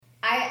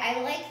I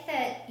like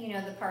that,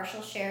 the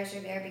partial shares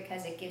are there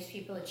because it gives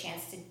people a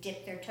chance to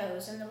dip their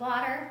toes in the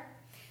water.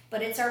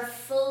 But it's our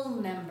full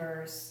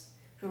members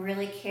who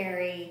really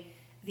carry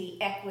the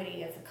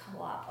equity of the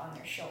co-op on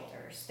their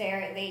shoulders.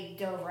 They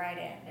dove right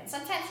in. And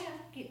sometimes,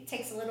 it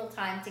takes a little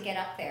time to get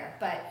up there.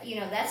 But,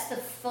 that's the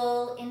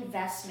full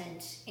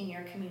investment in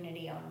your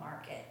community-owned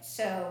market.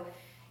 So,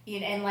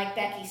 and like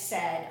Becky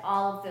said,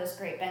 all of those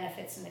great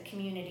benefits in the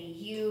community,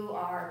 you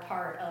are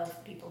part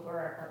of people who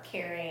are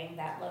carrying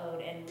that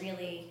load and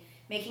really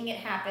making it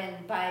happen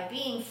by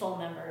being full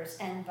members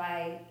and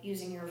by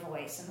using your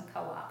voice in the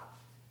co-op.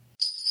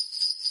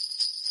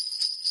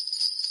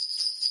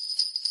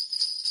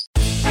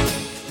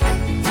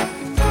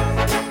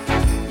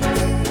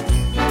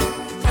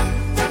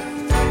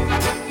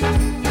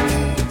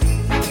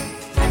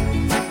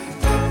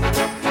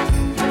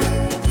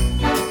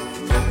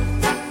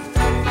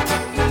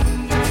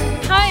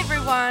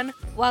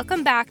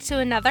 Welcome back to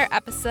another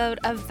episode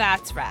of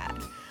That's Rad,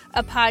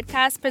 a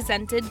podcast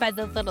presented by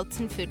the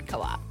Littleton Food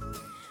Co-op.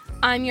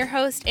 I'm your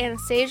host,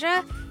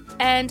 Anastasia,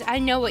 and I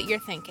know what you're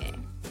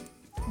thinking.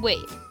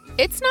 Wait,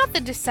 it's not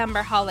the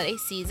December holiday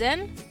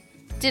season?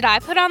 Did I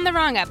put on the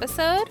wrong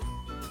episode?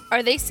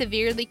 Are they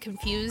severely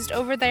confused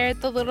over there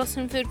at the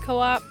Littleton Food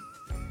Co-op?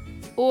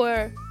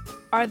 Or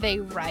are they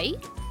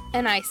right,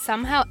 and I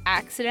somehow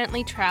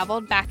accidentally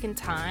traveled back in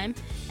time,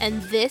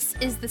 and this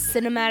is the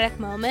cinematic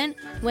moment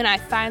when I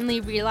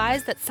finally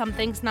realize that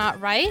something's not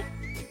right?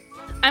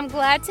 I'm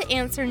glad to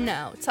answer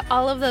no to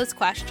all of those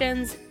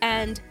questions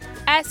and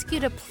ask you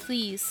to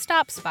please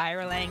stop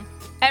spiraling.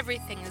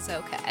 Everything is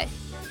okay.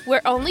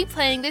 We're only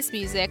playing this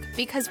music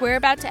because we're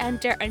about to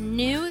enter a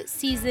new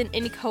season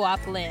in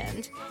co-op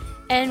land,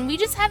 and we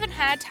just haven't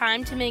had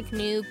time to make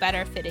new,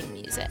 better-fitting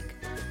music.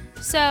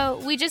 So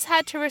we just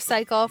had to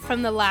recycle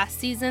from the last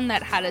season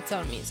that had its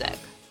own music.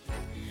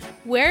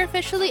 We're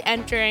officially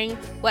entering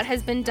what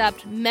has been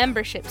dubbed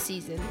membership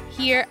season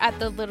here at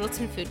the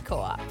Littleton Food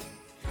Co-op.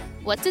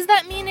 What does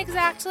that mean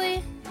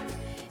exactly?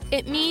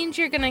 It means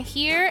you're going to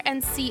hear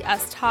and see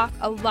us talk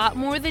a lot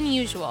more than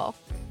usual,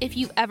 if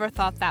you ever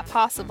thought that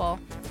possible,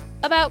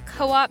 about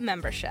co-op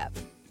membership.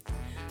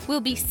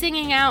 We'll be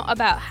singing out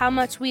about how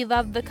much we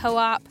love the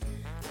co-op,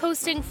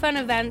 hosting fun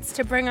events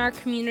to bring our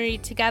community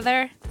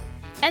together,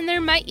 and there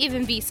might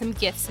even be some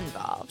gifts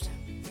involved.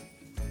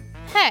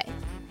 Hey,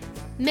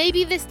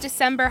 maybe this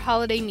December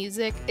holiday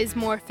music is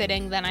more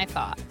fitting than I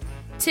thought.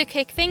 To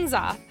kick things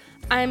off,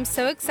 I'm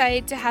so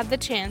excited to have the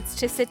chance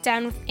to sit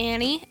down with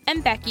Annie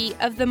and Becky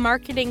of the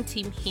marketing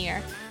team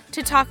here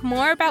to talk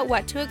more about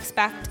what to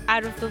expect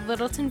out of the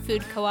Littleton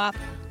Food Co-op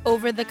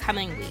over the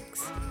coming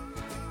weeks.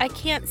 I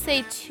can't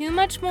say too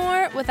much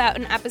more without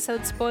an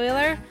episode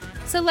spoiler,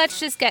 so let's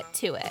just get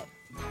to it.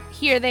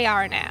 Here they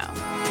are now.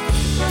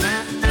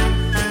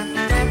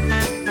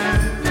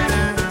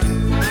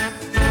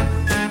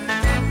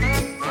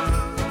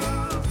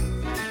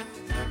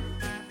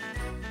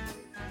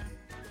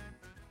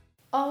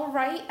 All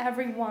right,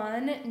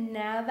 everyone,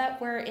 now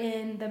that we're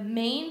in the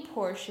main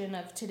portion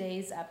of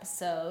today's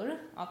episode,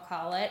 I'll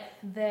call it,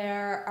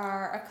 there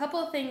are a couple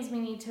of things we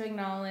need to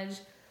acknowledge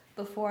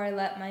before I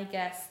let my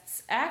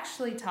guests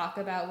actually talk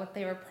about what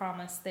they were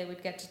promised they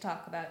would get to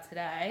talk about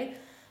today.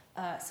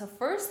 So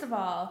first of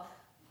all,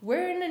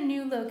 we're in a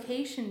new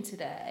location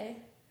today.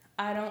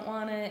 I don't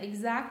want to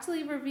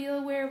exactly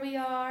reveal where we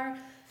are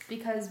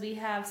because we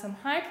have some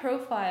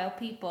high-profile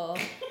people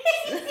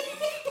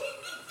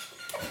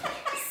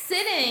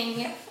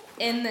sitting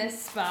in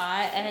this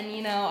spot,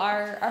 and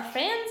our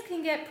fans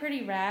can get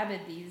pretty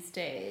rabid these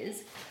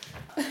days.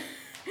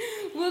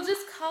 We'll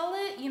just call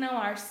it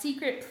our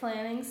secret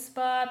planning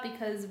spot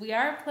because we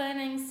are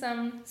planning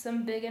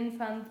some big and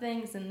fun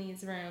things in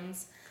these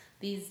rooms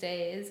these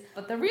days.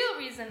 But the real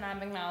reason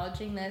I'm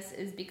acknowledging this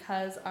is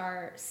because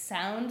our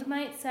sound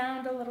might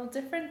sound a little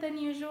different than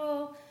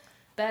usual.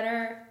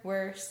 Better,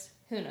 worse,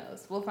 who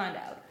knows? We'll find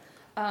out.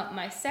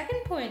 My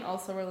second point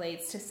also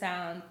relates to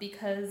sound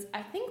because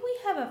I think we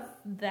have a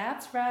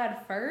That's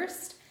Rad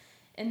first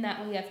in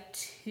that we have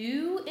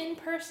 2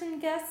 in-person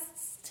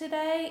guests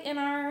today in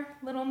our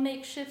little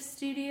makeshift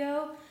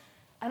studio.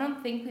 I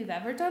don't think we've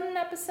ever done an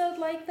episode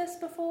like this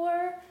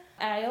before.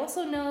 I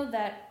also know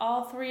that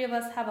all 3 of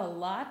us have a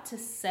lot to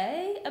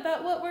say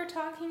about what we're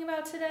talking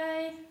about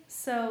today.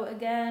 So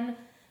again,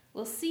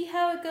 we'll see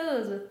how it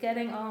goes with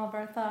getting all of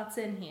our thoughts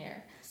in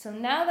here. So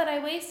now that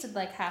I wasted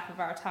like half of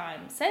our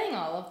time saying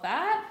all of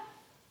that,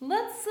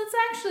 let's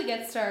actually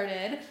get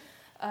started.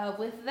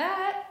 With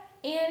that,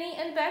 Annie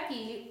and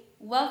Becky,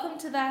 welcome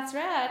to That's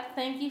Rad.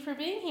 Thank you for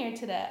being here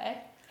today.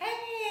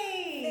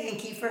 Hey!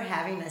 Thank you for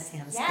having us,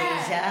 Anastasia.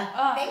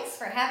 Yeah. Thanks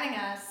for having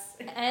us.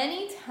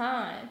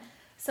 Anytime.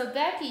 So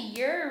Becky,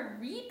 you're a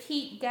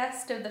repeat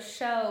guest of the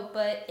show,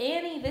 but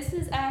Annie, this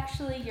is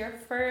actually your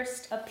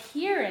first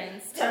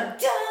appearance. Dun,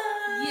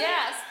 dun!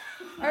 Yes.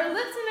 Our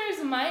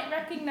listeners might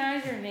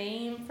recognize your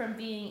name from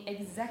being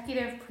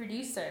executive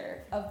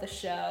producer of the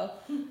show,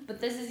 but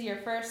this is your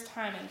first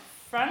time in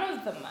front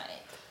of the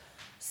mic.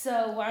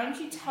 So why don't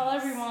you tell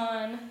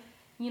everyone,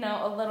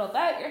 a little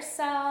about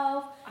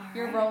yourself,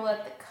 your role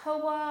at the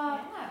co-op,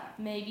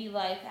 maybe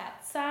life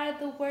outside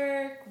the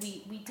work.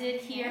 We did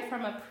hear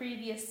from a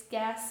previous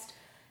guest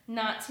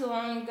not too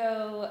long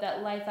ago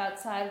that life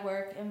outside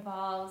work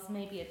involves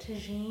maybe a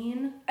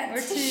tagine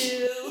or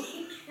two.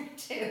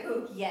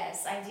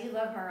 Yes, I do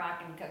love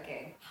Moroccan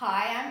cooking.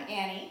 Hi, I'm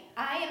Annie.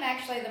 I am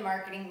actually the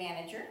marketing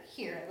manager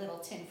here at Little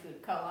Tin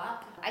Food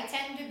Co-op. I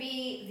tend to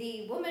be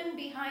the woman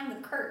behind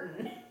the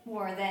curtain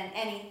more than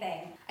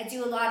anything. I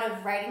do a lot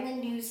of writing the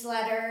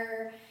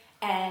newsletter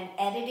and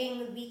editing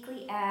the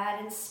weekly ad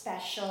and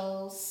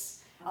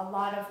specials. A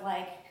lot of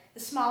the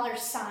smaller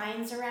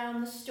signs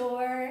around the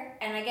store,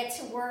 and I get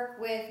to work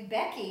with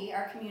Becky,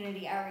 our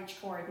community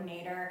outreach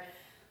coordinator,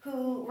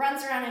 who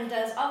runs around and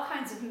does all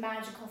kinds of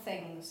magical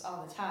things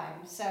all the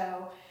time.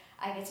 So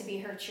I get to be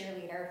her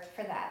cheerleader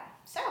for that.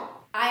 So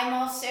I'm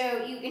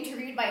also, you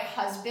interviewed my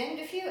husband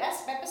a few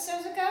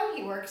episodes ago.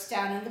 He works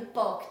down in the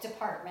bulk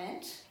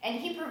department, and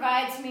he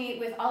provides me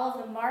with all of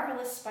the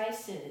marvelous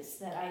spices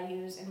that I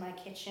use in my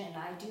kitchen.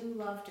 I do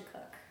love to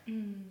cook.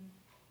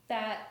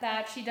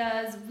 That she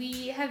does.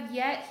 We have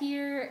yet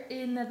here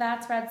in the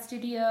That's Rad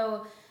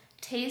studio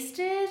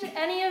tasted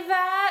any of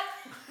that,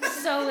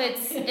 so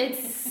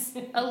it's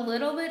a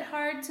little bit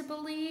hard to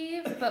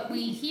believe, but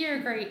we hear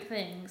great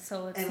things,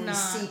 so it's and not.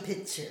 And we see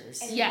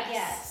pictures. And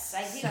yes,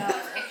 I see those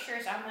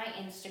pictures on my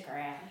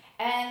Instagram.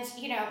 And,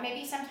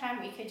 maybe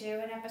sometime we could do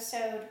an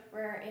episode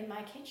where in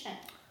my kitchen,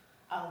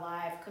 a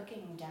live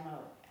cooking demo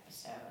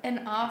episode.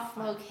 An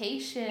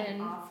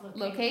off-location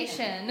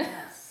location.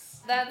 Yes.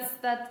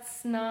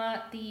 That's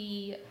not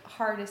the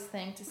hardest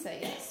thing to say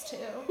yes to.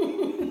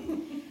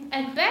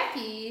 And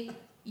Becky,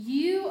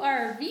 you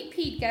are a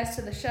repeat guest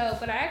of the show,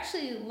 but I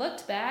actually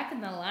looked back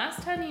and the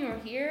last time you were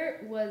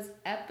here was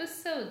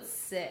episode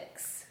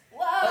 6.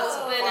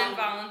 Whoa! Open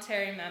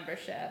involuntary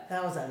membership.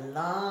 That was a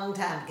long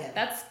time ago.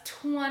 That's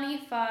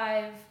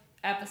 25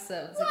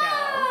 episodes ago.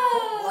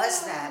 What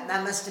was that?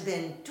 That must have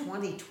been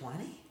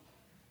 2020?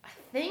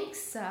 Think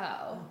so.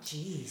 Oh,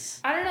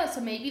 jeez. I don't know,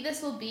 so maybe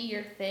this will be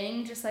your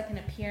thing, just like an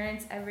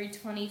appearance every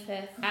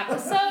 25th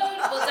episode.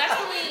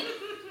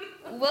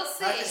 We'll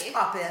see. I'll just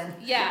pop in.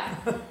 Yeah.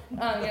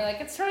 You're like,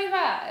 it's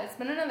 25. It's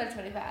been another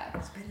 25.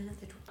 It's been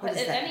another 25. But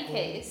in any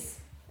case,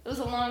 it was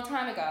a long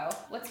time ago.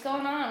 What's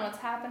going on? What's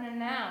happening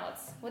now?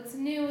 What's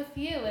new with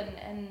you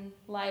and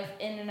life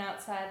in and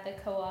outside the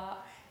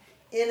co-op?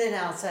 In and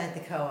outside the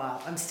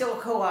co-op. I'm still a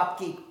co-op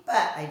geek,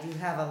 but I do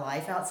have a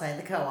life outside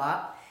the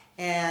co-op.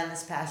 And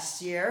this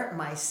past year,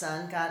 my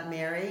son got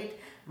married.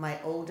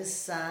 My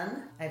oldest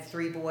son, I have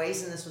 3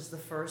 boys, and this was the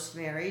first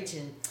marriage,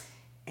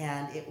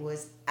 and it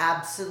was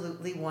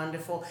absolutely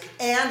wonderful.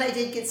 And I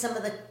did get some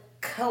of the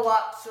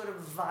co-op sort of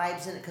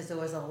vibes in it because there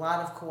was a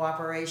lot of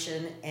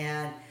cooperation,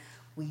 and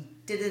we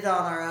did it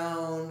on our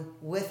own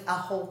with a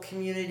whole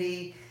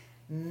community.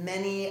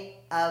 Many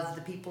of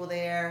the people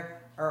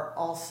there are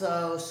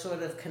also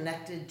sort of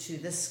connected to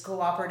this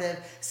cooperative.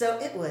 So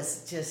it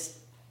was just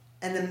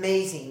an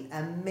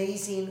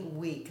amazing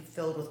week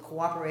filled with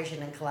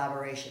cooperation and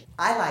collaboration.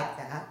 I like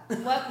that.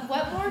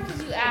 What more could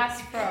you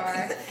ask for?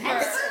 And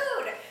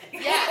food!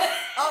 Yes.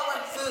 Oh,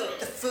 and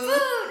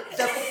food.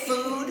 The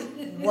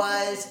food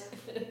was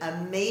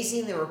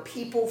amazing. There were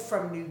people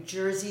from New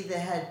Jersey that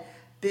had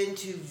been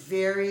to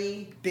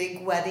very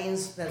big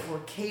weddings that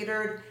were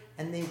catered,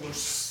 and they were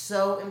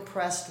so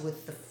impressed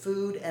with the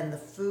food, and the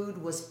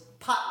food was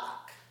potluck.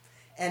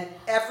 And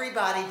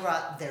everybody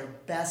brought their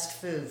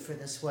best food for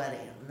this wedding.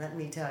 And let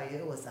me tell you,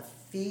 it was a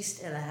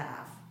feast and a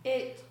half.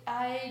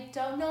 I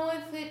don't know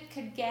if it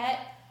could get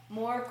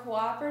more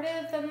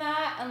cooperative than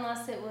that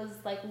unless it was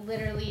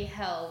literally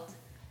held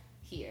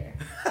here.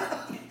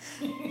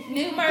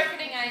 New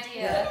marketing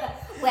idea.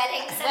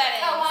 Weddings at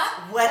the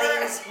co-op?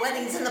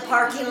 Weddings in the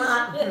parking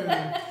lot.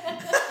 I'm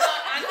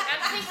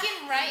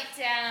thinking right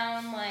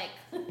down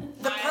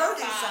the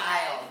produce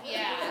aisle.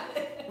 Yeah.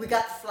 We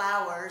got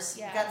flowers.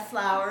 Yeah. We got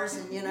flowers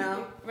and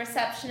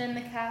Reception in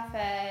the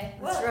cafe.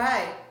 That's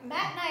right.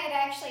 Matt and I had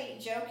actually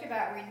joked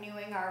about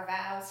renewing our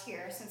vows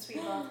here since we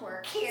both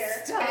work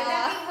here. Stop. Wouldn't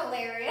that be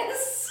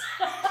hilarious?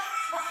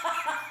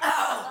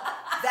 Oh,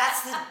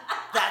 that's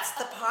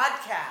the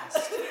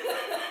podcast.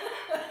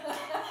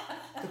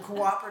 The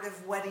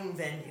cooperative wedding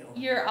venue.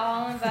 You're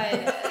all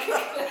invited.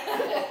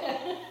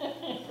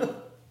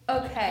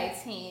 Okay,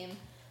 team.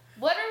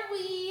 What are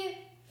we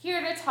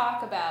here to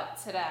talk about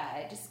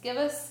today? Just give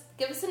us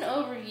an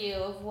overview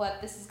of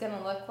what this is going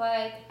to look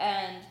like,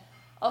 and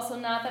also,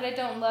 not that I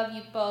don't love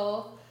you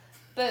both,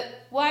 but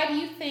why do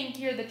you think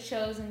you're the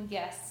chosen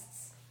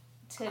guests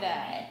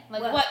today?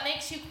 What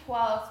makes you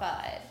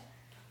qualified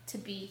to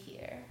be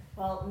here?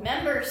 Well,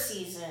 member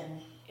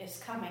season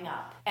is coming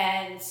up,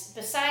 and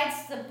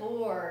besides the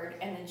board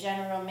and the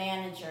general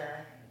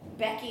manager,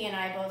 Becky and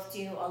I both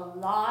do a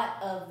lot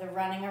of the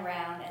running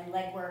around and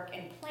legwork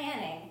and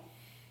planning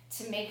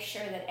to make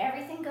sure that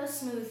everything goes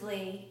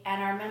smoothly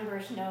and our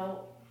members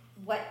know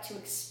what to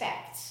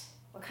expect.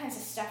 What kinds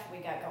of stuff have we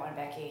got going,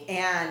 Becky?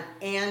 And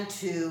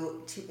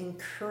to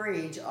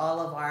encourage all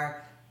of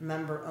our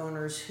member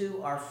owners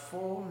who are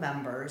full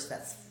members,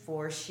 that's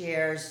 4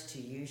 shares, to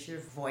use your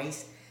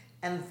voice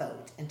and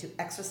vote and to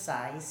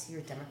exercise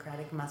your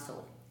democratic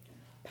muscle.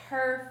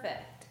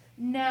 Perfect.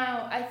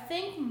 Now, I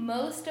think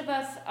most of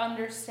us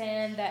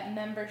understand that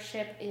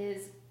membership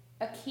is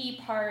a key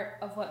part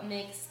of what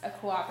makes a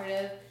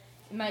cooperative.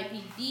 It might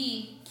be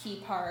the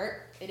key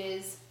part. It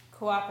is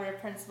cooperative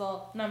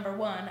principle number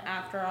 1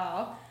 after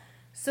all.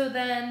 So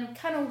then,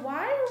 kind of,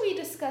 why are we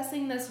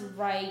discussing this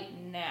right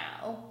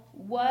now?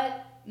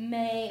 What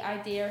may I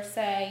dare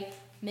say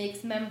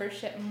makes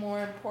membership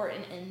more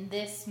important in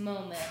this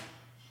moment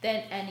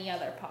than any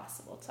other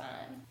possible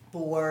time?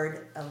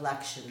 Board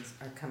elections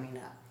are coming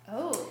up.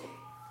 Oh.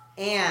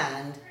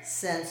 And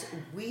since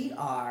we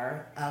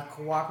are a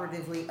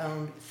cooperatively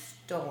owned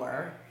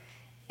store,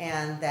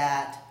 and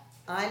that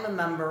I'm a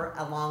member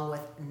along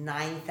with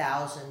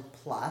 9,000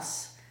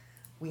 plus,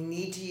 we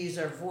need to use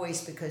our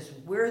voice because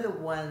we're the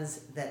ones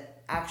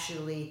that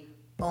actually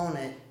own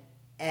it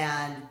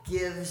and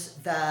gives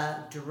the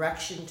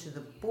direction to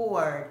the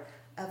board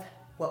of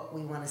what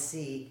we want to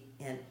see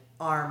in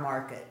our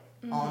market,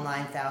 all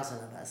 9,000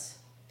 of us.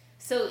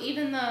 So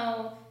even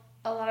though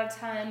a lot of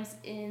times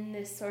in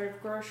this sort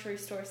of grocery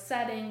store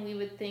setting, we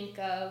would think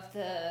of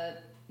the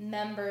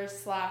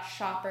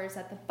members/shoppers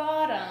at the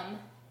bottom,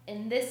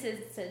 in this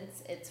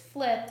instance, it's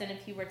flipped, and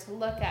if you were to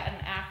look at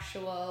an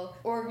actual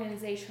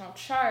organizational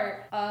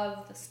chart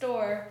of the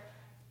store,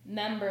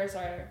 members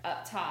are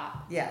up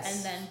top. Yes.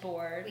 And then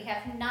board. We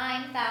have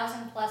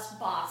 9,000 plus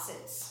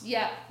bosses.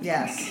 Yeah.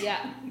 Yes.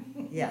 Yeah.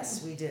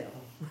 Yes, we do.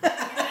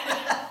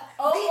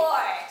 Oh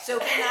boy! So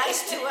be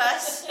nice to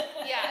us.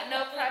 Yeah,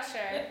 no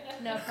pressure.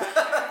 No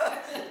pressure.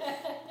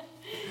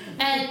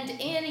 And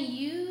Annie,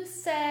 you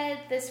said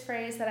this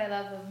phrase that I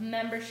love of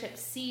membership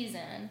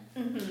season.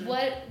 Mm-hmm.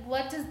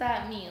 What does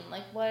that mean?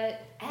 Like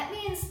what? That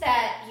means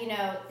that,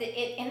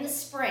 in the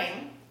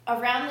spring,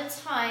 around the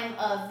time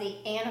of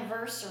the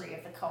anniversary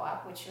of the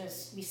co-op, which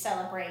we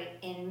celebrate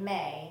in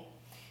May,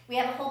 we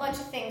have a whole bunch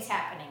of things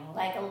happening.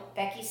 Like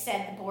Becky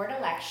said, the board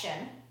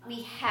election.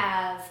 We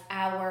have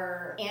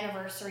our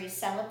anniversary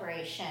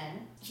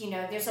celebration.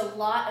 There's a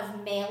lot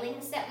of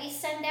mailings that we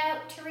send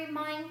out to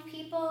remind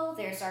people.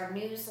 There's our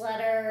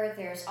newsletter.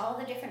 There's all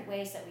the different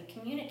ways that we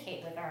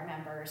communicate with our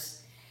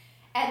members.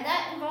 And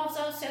that involves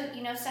also,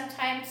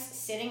 sometimes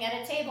sitting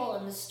at a table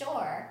in the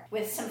store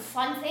with some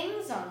fun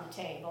things on the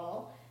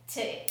table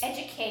to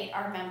educate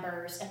our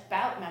members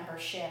about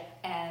membership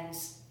and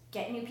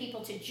get new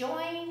people to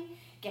join,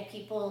 get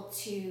people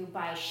to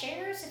buy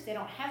shares if they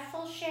don't have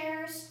full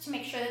shares, to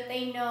make sure that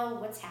they know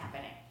what's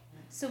happening.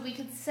 So we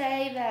could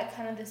say that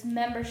kind of this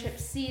membership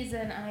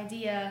season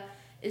idea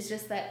is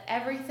just that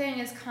everything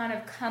is kind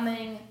of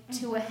coming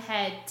to a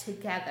head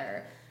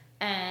together,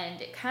 and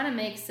it kind of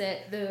makes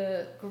it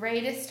the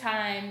greatest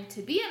time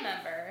to be a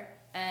member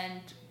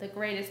and the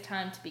greatest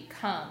time to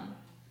become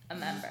a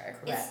member.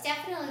 Correct. It's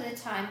definitely the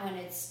time when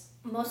it's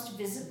most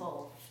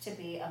visible to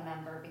be a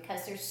member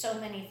because there's so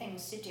many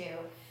things to do.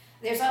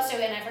 There's also,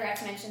 and I forgot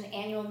to mention, the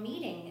annual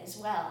meeting as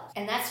well.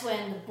 And that's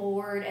when the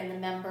board and the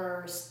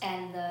members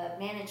and the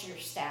manager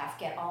staff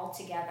get all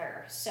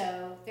together.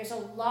 So there's a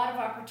lot of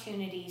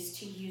opportunities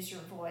to use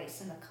your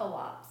voice in the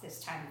co-op this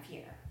time of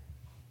year.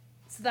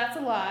 So that's a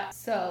lot.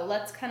 So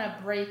let's kind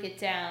of break it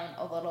down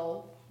a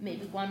little,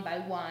 maybe one by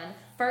one.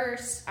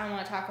 First, I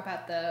want to talk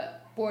about the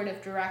board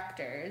of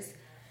directors.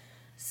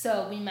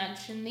 So we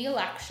mentioned the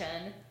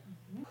election.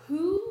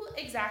 Who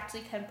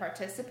exactly can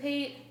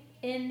participate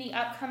in the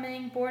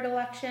upcoming board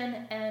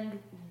election, and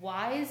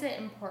why is it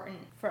important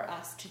for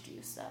us to do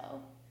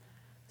so?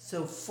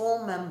 So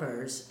full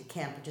members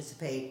can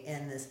participate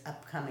in this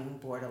upcoming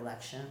board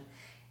election,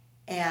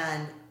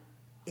 and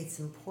it's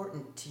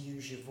important to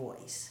use your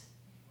voice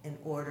in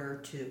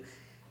order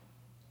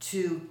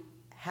to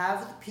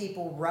have the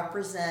people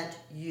represent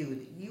you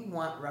that you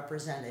want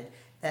represented,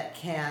 that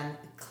can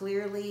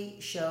clearly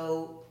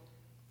show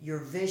your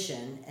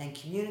vision and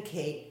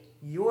communicate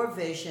your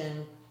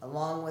vision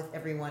along with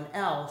everyone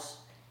else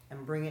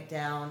and bring it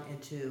down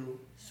into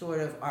sort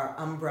of our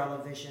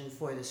umbrella vision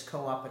for this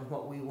co-op and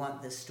what we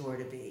want this store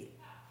to be.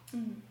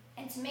 Mm-hmm.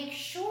 And to make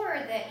sure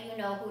that you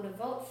know who to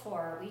vote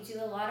for, we do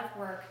a lot of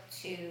work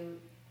to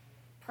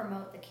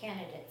promote the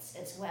candidates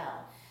as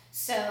well.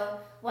 So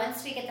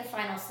once we get the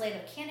final slate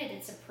of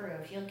candidates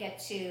approved, you'll get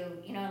to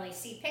not only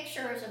see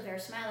pictures of their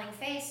smiling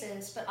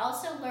faces, but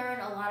also learn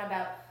a lot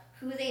about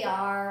who they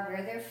are,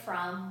 where they're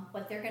from,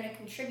 what they're going to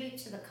contribute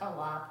to the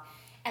co-op.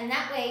 And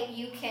that way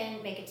you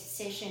can make a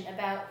decision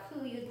about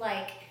who you'd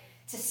like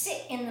to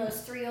sit in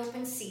those 3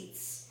 open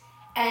seats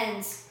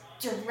and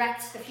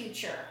direct the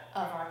future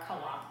of our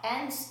co-op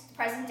and the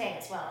present day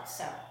as well.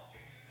 So,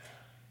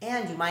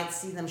 and you might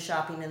see them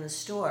shopping in the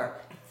store.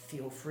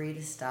 Feel free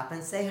to stop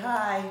and say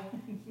hi.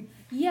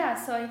 Yeah,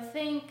 so I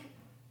think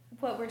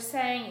what we're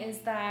saying is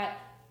that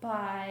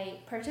by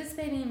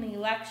participating in the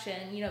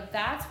election,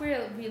 that's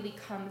where it really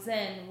comes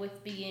in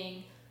with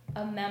being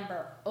a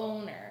member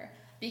owner,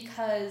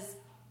 because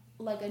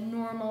like a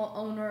normal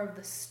owner of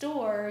the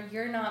store,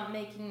 you're not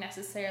making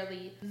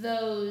necessarily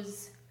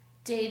those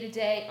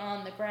day-to-day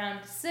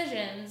on-the-ground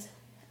decisions,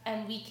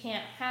 and we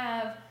can't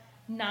have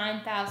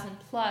 9,000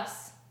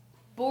 plus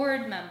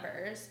board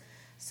members.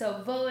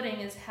 So voting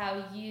is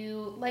how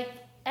you, like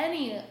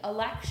any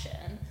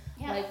election,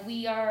 like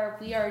we are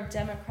a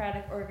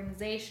democratic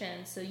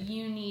organization, so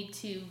you need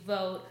to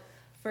vote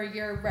for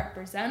your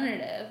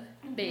representative,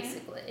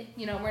 basically.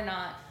 You know, we're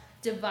not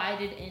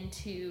divided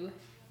into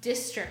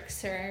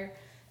districts or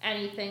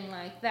anything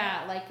like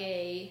that, like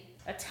a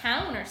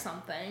town or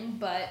something,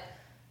 but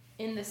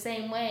in the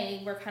same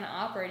way, we're kind of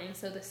operating,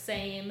 so the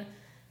same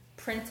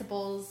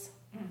principles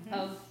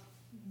of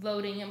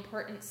voting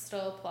importance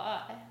still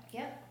apply.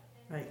 Yep.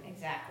 Right.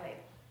 Exactly.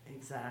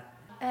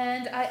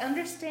 And I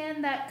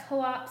understand that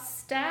co-op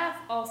staff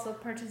also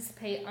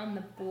participate on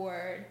the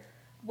board.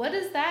 What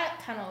does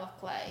that kind of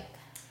look like?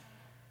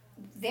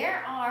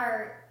 There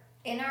are,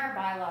 in our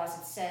bylaws,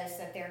 it says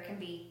that there can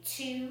be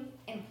 2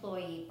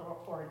 employee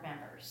board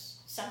members.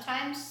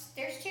 Sometimes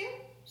there's 2,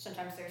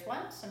 sometimes there's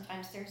 1,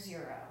 sometimes there's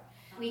 0.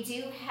 We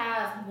do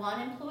have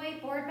 1 employee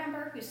board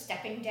member who's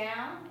stepping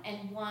down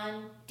and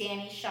 1,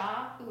 Danny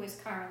Shaw, who is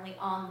currently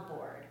on the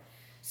board.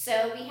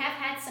 So we have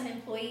had some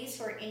employees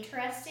who are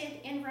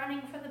interested in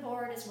running for the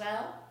board as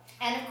well.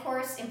 And of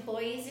course,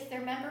 employees, if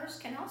they're members,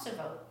 can also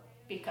vote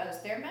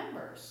because they're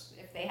members.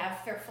 If they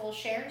have their full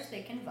shares,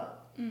 they can vote.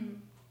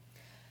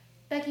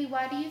 Becky,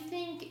 why do you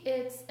think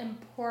it's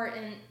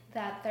important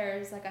that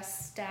there's like a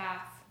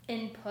staff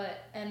input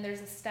and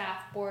there's a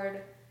staff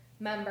board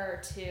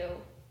member too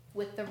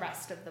with the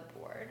rest of the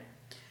board?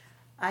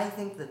 I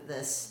think that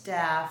the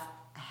staff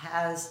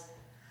has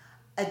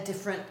a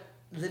different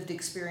lived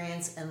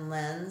experience and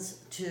lens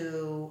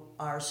to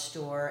our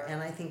store,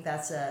 and I think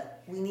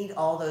we need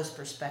all those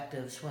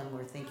perspectives when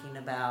we're thinking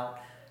about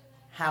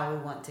how we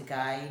want to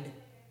guide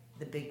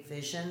the big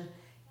vision,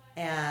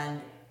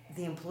 and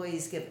the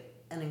employees give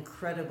an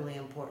incredibly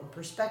important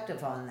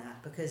perspective on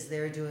that because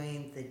they're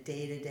doing the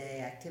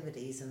day-to-day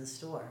activities in the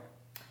store.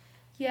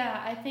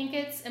 Yeah, I think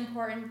it's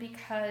important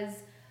because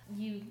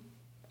you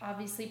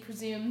obviously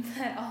presume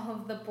that all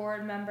of the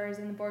board members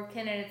and the board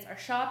candidates are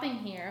shopping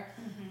here,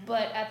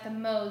 but at the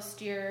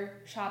most you're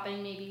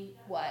shopping maybe,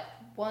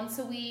 once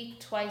a week,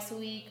 twice a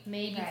week,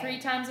 maybe 3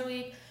 times a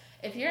week.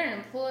 If you're an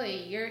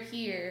employee, you're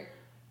here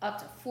up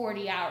to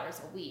 40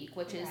 hours a week,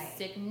 which is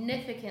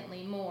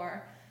significantly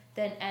more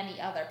than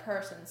any other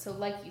person. So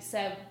like you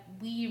said,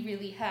 we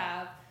really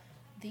have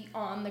the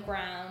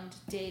on-the-ground,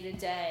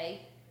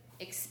 day-to-day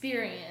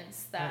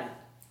experience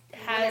that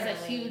has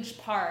a huge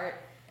part.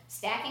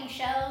 Stacking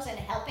shelves and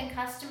helping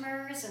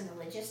customers and the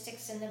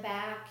logistics in the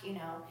back, you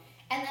know.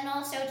 And then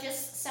also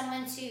just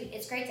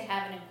it's great to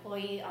have an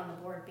employee on the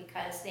board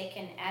because they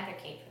can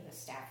advocate for the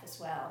staff as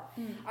well.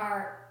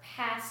 Our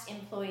past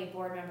employee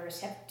board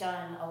members have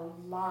done a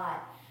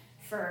lot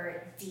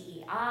for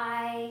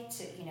DEI,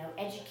 to,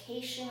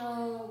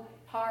 educational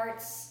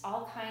parts,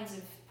 all kinds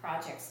of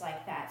projects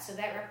like that. So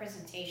that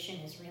representation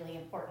is really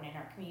important in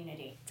our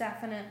community.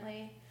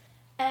 Definitely.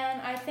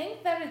 And I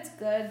think that it's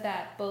good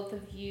that both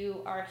of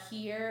you are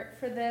here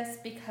for this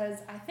because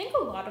I think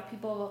a lot of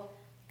people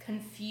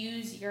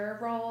confuse your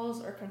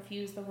roles or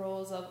confuse the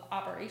roles of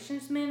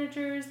operations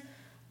managers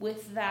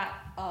with that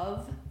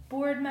of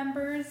board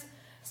members.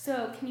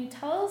 So can you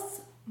tell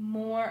us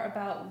more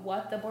about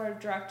what the board of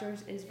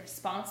directors is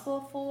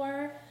responsible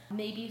for?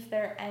 Maybe if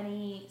there are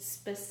any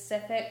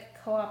specific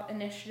co-op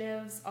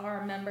initiatives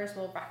our members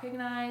will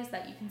recognize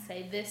that you can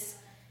say this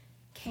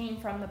came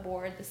from the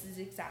board, this is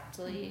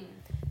exactly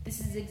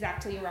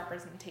a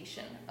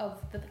representation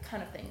of the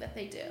kind of thing that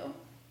they do.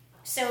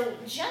 So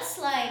just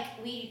like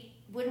we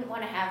wouldn't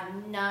want to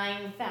have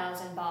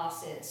 9,000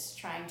 bosses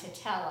trying to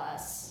tell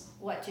us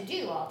what to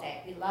do all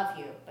day. We love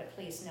you, but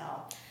please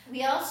no.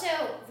 We also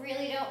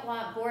really don't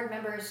want board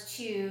members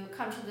to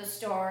come to the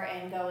store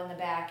and go in the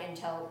back and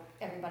tell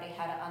everybody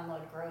how to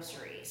unload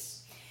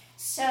groceries.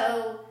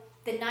 So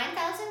the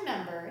 9,000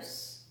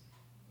 members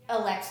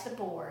elect the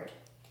board,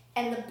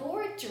 and the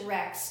board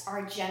directs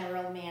our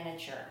general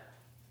manager.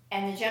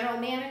 And the general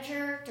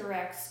manager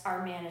directs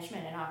our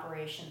management and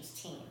operations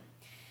team.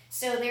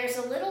 So there's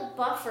a little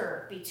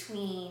buffer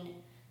between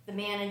the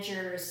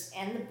managers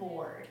and the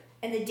board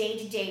and the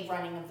day-to-day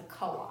running of the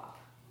co-op.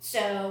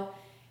 So,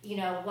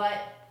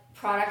 what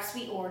products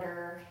we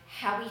order,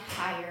 how we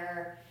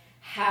hire,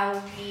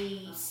 how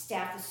we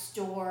staff the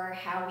store,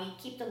 how we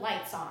keep the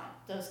lights on,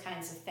 those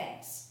kinds of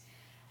things.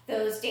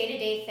 Those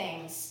day-to-day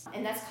things,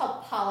 and that's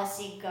called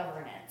policy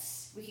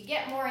governance. We could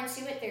get more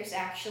into it. There's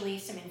actually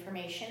some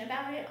information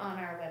about it on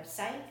our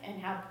website and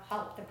how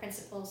the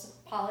principles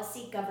of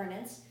policy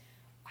governance,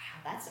 wow,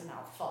 that's a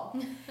mouthful,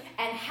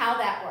 and how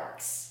that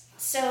works.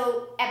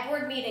 So at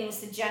board meetings,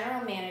 the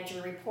general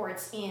manager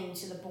reports in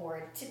to the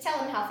board to tell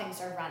them how things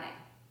are running.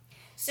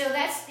 So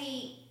that's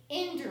the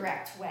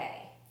indirect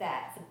way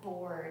that the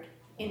board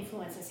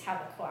influences how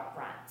the co-op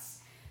runs.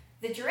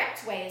 The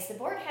direct way is the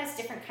board has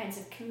different kinds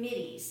of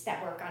committees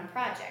that work on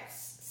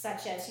projects,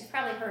 such as you've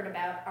probably heard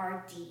about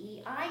our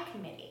DEI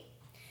committee.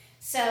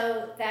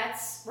 So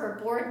that's where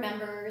board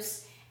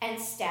members and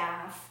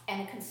staff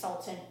and a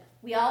consultant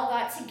we all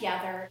got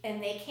together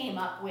and they came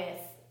up with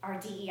our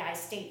DEI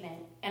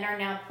statement and are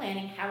now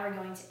planning how we're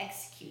going to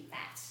execute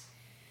that.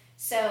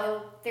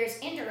 So there's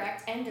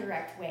indirect and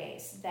direct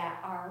ways that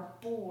our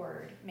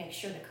board makes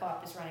sure the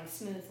co-op is running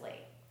smoothly.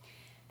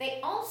 They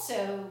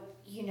also,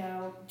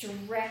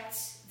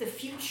 direct the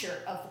future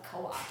of the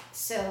co-op.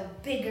 So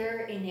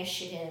bigger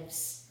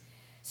initiatives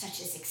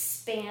such as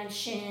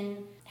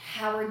expansion,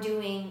 how we're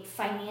doing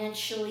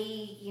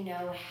financially,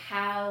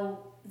 how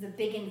the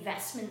big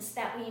investments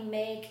that we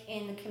make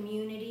in the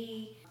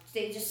community.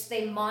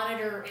 They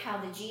monitor how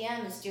the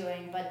GM is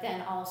doing, but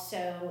then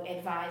also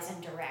advise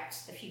and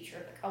direct the future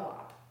of the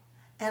co-op.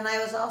 And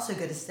I was also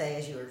going to say,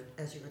 as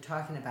you were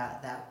talking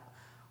about that,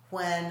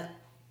 when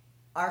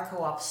our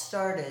co-op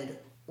started,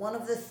 one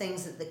of the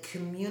things that the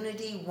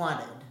community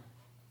wanted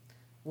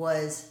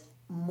was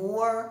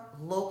more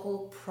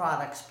local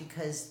products,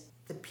 because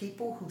the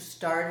people who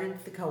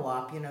started the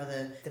co-op,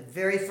 the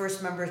very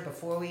first members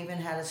before we even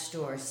had a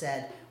store,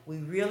 said, we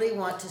really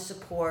want to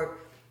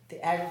support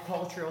the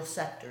agricultural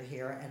sector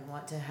here and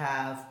want to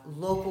have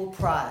local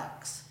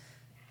products.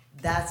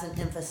 That's an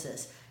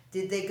emphasis.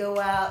 Did they go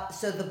out?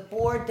 So the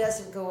board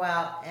doesn't go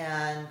out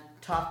and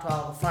talk to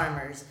all the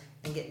farmers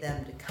and get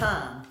them to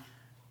come.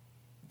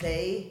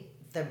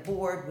 The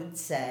board would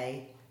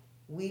say,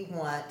 we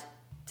want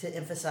to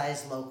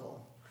emphasize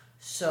local.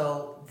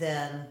 So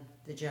then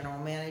the general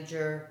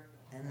manager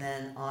and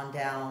then on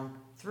down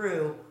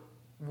through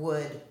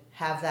would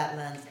have that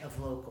lens of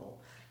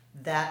local.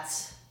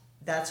 That's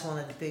one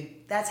of the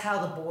that's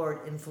how the board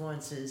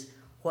influences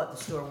what the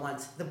store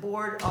wants. The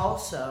board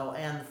also,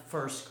 and the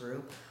first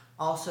group,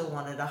 also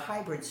wanted a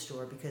hybrid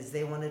store because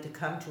they wanted to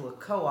come to a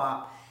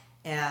co-op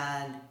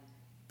and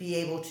be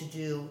able to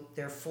do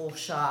their full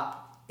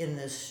shop in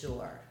this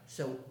store.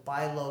 So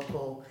buy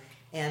local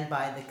and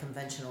buy the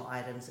conventional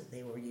items that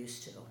they were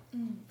used to.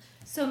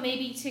 So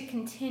maybe to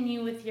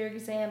continue with your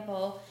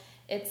example,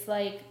 it's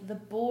like the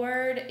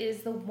board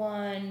is the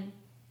one,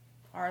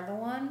 Are the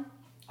one.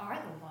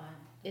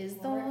 Is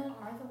the one?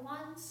 Are the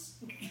ones.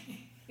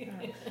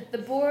 The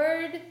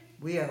board.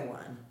 We are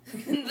one.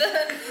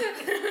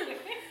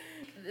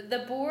 The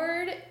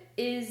board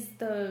is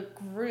the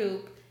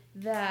group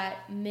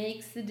that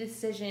makes the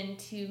decision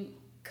to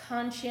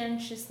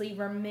conscientiously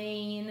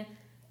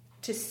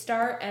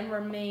start and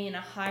remain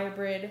a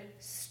hybrid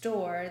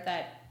store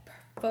that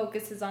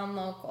focuses on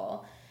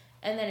local.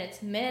 And then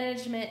it's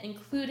management,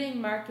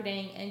 including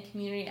marketing and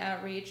community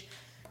outreach,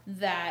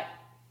 that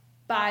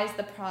buys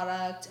the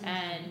product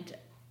and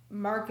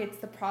markets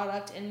the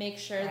product and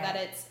makes sure that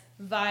it's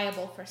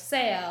viable for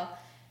sale.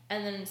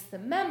 And then it's the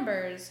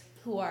members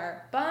who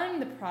are buying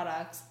the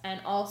products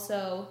and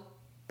also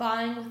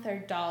buying with their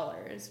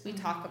dollars we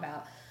talk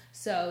about.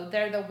 So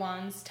they're the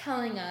ones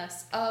telling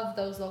us of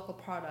those local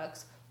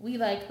products. We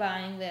like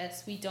buying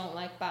this, we don't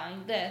like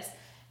buying this,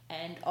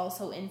 and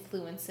also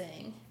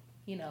influencing,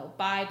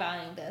 by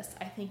buying this,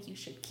 I think you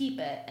should keep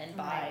it and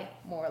buy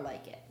more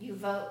like it. You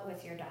vote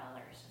with your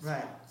dollars as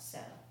well, so.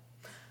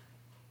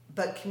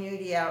 But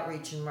community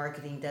outreach and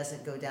marketing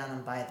doesn't go down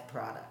and buy the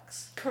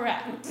products.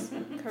 Correct.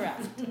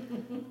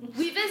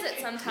 We visit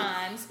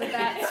sometimes, but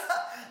that's...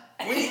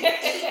 We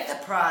eat the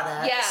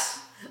products. Yeah.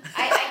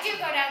 I do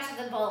go down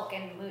to the bulk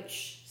and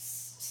mooch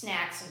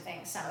snacks and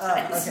things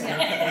sometimes.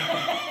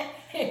 Oh,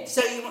 okay.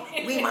 So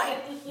we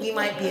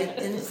might be an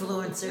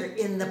influencer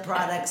in the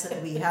products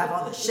that we have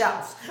on the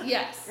shelves.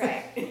 Yes.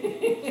 Right.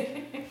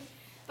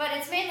 But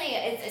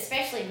it's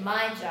especially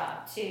my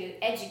job to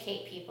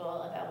educate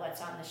people about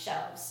what's on the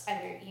shelves,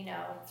 either,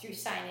 through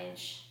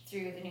signage,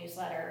 through the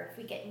newsletter. If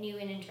we get new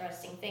and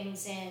interesting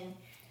things in,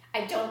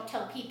 I don't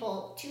tell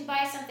people to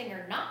buy something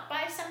or not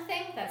buy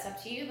something. That's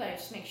up to you, but I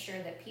just make sure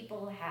that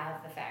people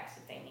have the facts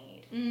that they need.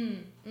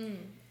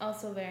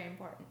 Also very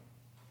important.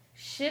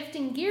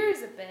 Shifting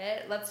gears a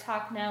bit, let's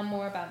talk now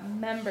more about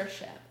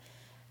membership.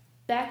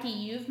 Becky,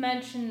 you've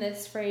mentioned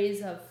this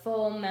phrase of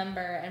full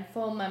member and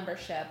full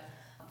membership.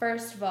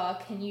 First of all,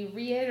 can you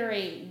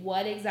reiterate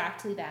what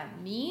exactly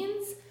that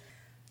means?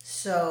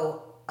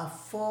 So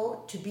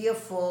to be a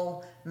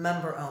full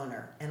member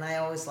owner, and I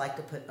always like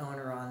to put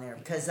owner on there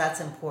because that's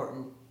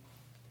important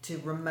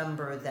to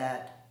remember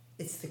that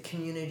it's the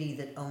community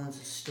that owns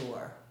a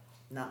store.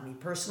 Not me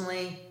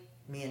personally,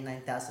 me and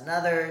 9,000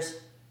 others,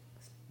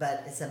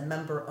 but it's a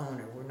member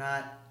owner.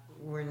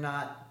 We're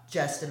not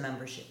just a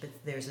membership, but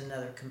there's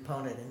another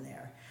component in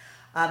there.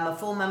 A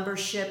full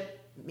membership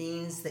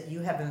means that you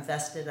have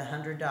invested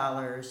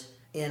 $100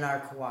 in our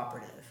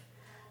cooperative.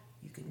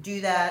 You can do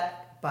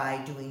that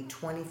by doing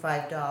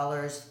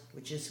 $25,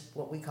 which is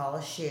what we call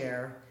a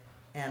share,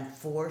 and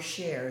 4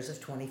 shares of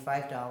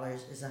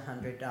 $25 is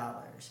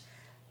 $100.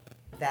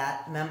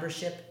 That member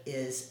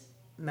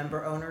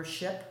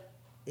ownership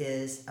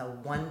is a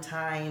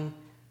one-time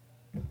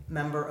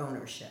member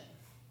ownership.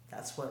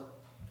 That's what,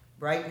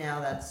 right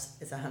now it's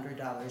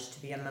 $100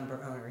 to be a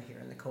member owner here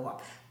in the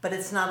co-op, but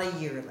it's not a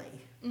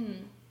yearly.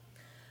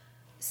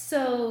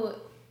 So,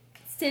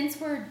 since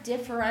we're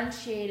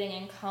differentiating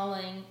and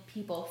calling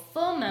people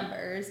full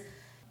members,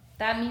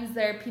 that means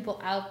there are people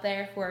out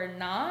there who are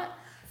not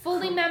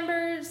fully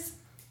members,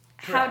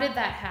 how did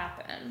that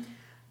happen?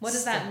 What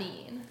does that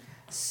mean?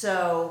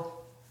 So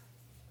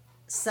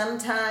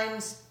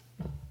sometimes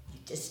you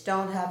just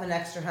don't have an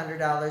extra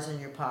 $100 in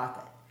your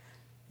pocket.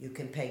 You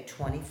can pay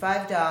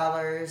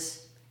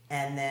 $25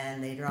 and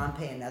then later on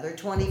pay another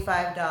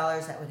 $25.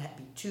 That would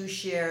be 2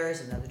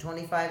 shares, another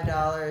 $25,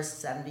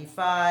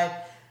 $75,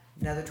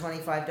 another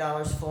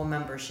 $25 full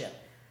membership.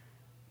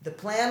 The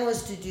plan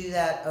was to do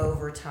that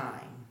over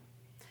time.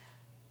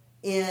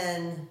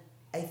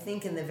 I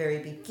think in the very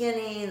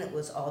beginning, it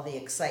was all the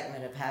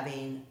excitement of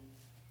having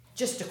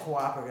just a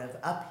cooperative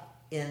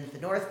up in the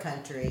North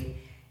Country.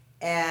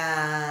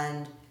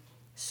 And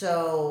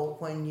so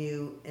when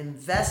you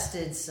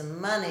invested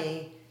some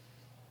money,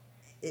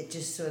 it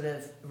just sort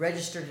of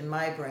registered in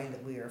my brain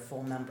that we were a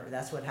full member.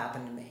 That's what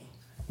happened to me.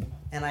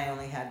 And I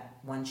only had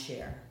 1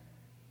 share.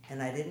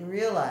 And I didn't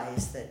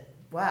realize that,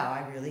 wow,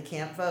 I really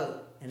can't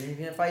vote. And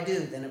even if I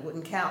do, then it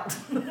wouldn't count.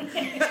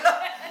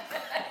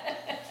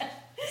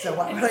 So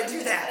why would I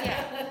do that?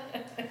 Yeah.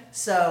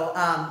 So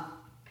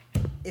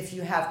if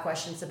you have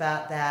questions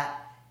about that,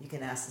 you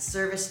can ask the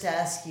service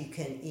desk. You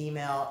can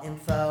email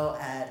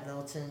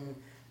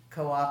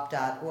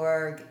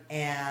info@littletoncoop.org,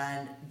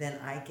 and then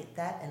I get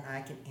that and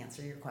I can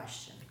answer your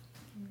question.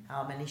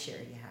 How many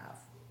shares you have?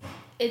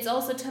 It's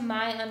also to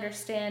my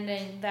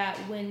understanding that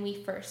when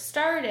we first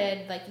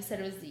started, like you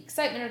said, it was the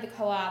excitement of the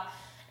co-op,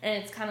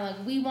 and it's kind of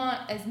like we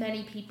want as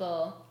many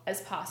people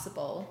as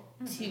possible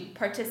to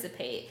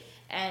participate,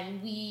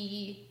 and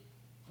we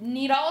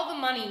need all the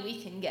money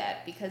we can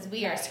get because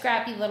we are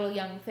scrappy little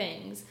young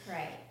things.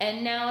 Right.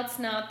 And now it's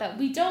not that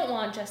we don't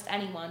want just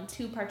anyone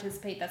to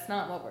participate. That's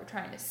not what we're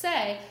trying to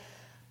say.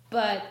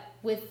 But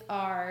with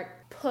our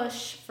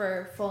push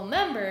for full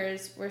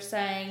members, we're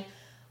saying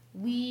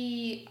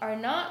we are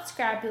not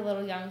scrappy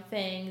little young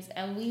things,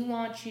 and we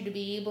want you to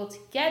be able to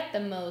get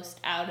the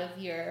most out of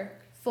your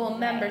full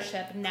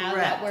membership now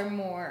that we're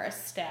more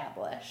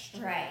established.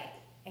 Right.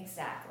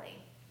 Exactly.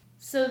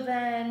 So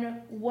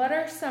then, what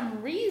are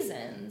some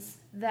reasons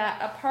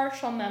that a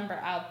partial member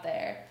out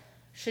there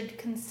should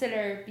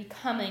consider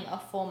becoming a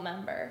full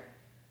member?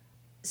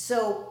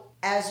 So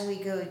as we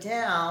go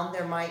down,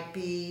 there might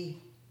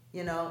be,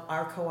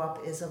 our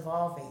co-op is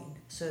evolving.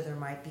 So there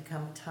might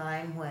become a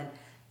time when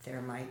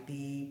there might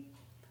be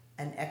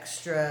an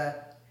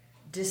extra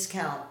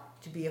discount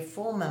to be a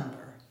full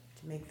member,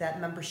 to make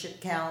that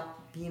membership count,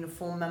 being a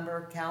full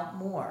member count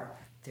more.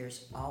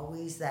 There's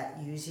always that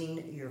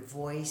using your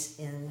voice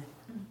in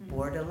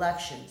board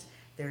elections.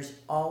 There's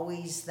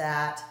always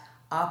that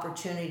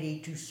opportunity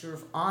to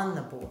serve on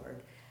the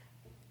board,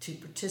 to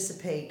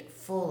participate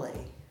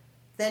fully.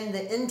 Then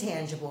the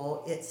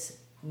intangible, it's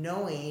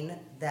knowing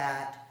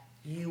that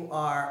you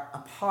are a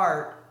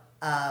part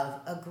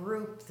of a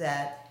group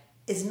that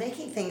is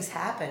making things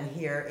happen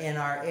here in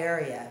our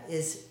area,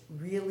 is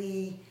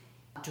really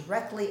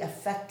directly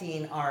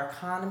affecting our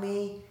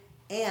economy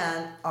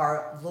and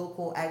our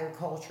local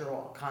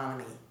agricultural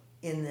economy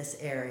in this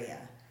area.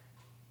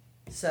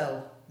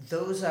 So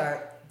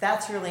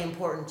that's really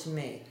important to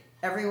me.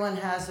 Everyone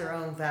has their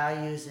own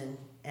values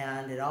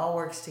and it all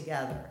works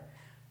together.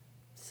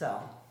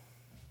 So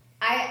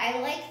I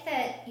like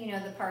that,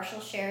 the partial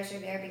shares are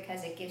there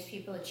because it gives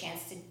people a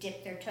chance to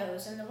dip their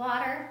toes in the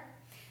water.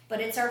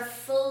 But it's our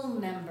full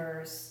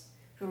members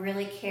who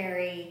really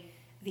carry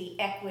the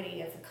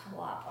equity of the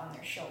co-op on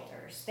their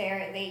shoulders.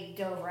 They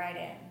dove right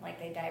in,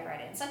 they dive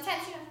right in.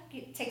 Sometimes,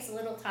 it takes a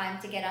little time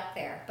to get up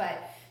there,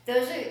 but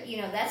those are,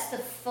 that's the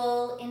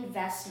full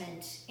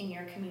investment in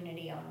your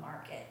community-owned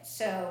market.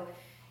 So,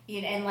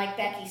 and like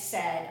Becky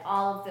said,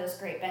 all of those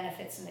great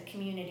benefits in the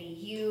community,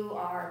 you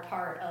are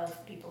part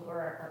of people who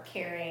are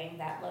carrying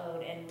that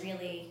load and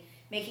really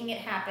making it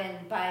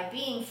happen by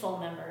being full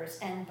members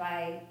and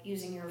by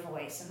using your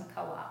voice in the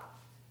co-op.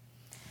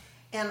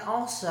 And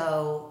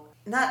also,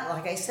 not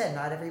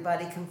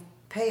everybody can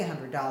pay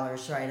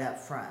 $100 right up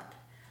front.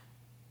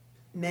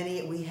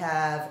 We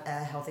have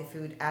a Healthy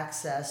Food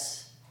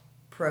Access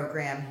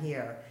program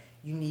here.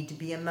 You need to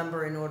be a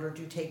member in order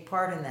to take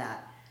part in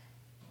that.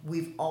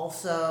 We've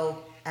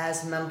also,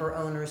 as member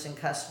owners and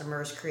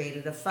customers,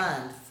 created a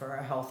fund for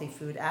a Healthy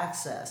Food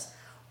Access,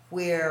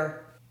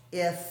 where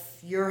if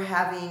you're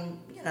having,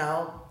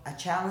 a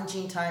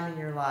challenging time in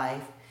your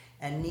life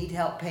and need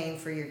help paying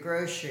for your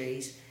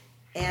groceries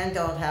and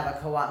don't have a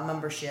co-op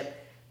membership,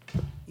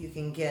 you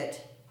can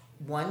get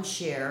 1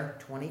 share,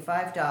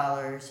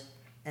 $25,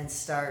 and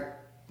start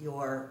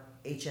your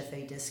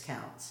HFA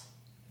discounts.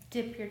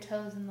 Dip your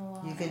toes in the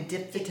water. You can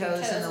dip the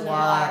toes in the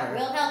water.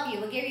 We'll help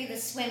you. We'll give you the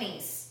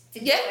swimmies.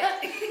 The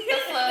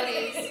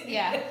floaties.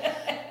 Yeah.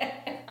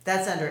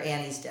 That's under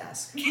Annie's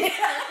desk.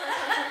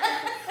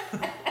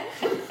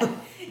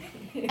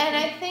 And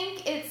I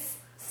think it's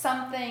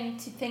something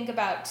to think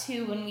about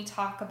too when we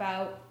talk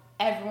about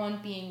everyone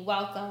being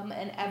welcome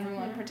and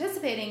everyone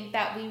participating,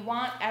 that we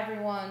want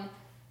everyone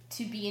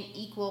to be an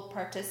equal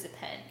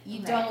participant.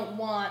 You don't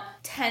want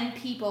 10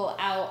 people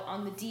out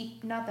on the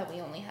deep, not that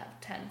we only have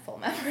 10 full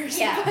members.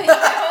 Yeah. But,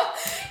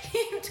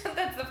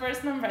 that's the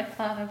first number I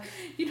thought of.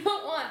 You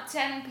don't want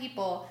 10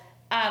 people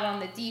out on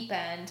the deep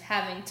end,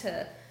 having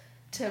to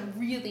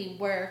really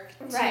work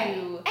Right.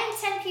 to... And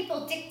 10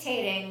 people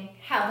dictating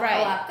how the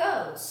Right. co-op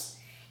goes.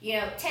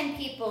 10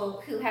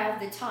 people who have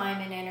the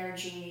time and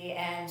energy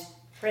and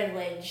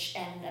privilege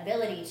and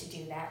ability to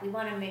do that. We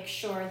want to make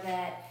sure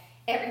that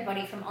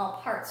everybody from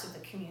all parts of the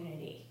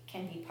community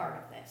can be part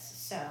of this.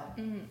 So,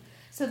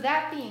 So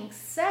that being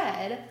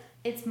said,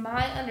 it's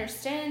my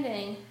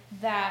understanding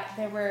that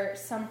there were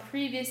some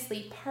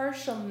previously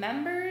partial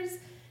members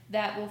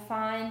that will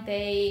find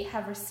they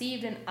have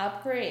received an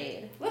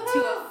upgrade to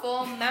a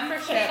full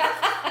membership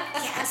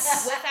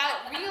yes,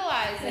 without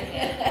realizing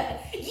it.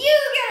 you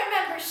get a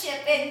membership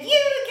and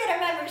you get a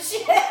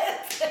membership.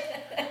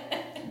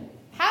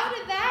 How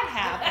did that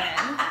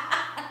happen?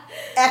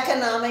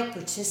 Economic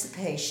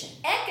participation.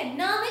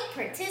 Economic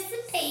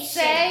participation.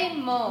 Say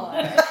more.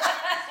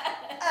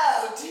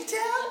 Oh,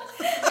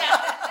 detail?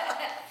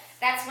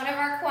 That's one of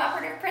our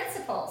cooperative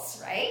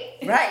principles, right?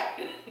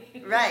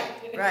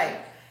 Right.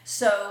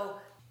 So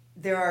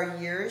there are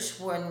years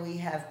when we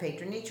have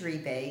patronage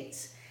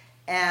rebates,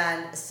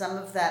 and some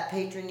of that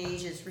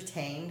patronage is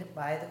retained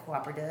by the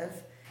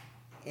cooperative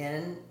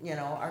in,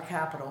 our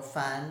capital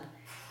fund.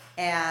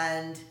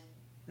 And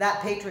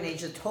that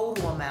patronage, the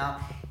total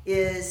amount,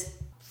 is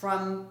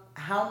from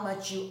how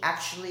much you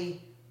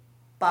actually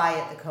buy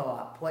at the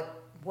co-op,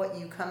 what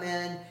you come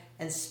in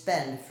and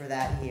spend for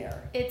that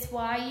year. It's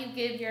why you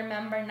give your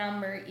member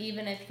number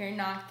even if you're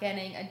not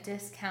getting a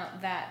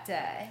discount that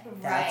day.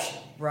 That's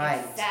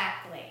right.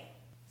 Exactly.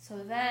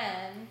 So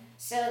then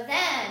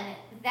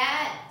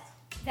that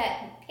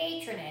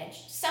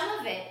patronage, some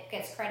of it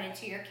gets credited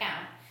to your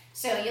account.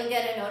 So you'll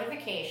get a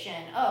notification,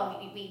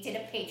 we did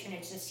a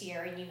patronage this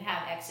year and you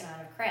have X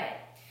amount of credit.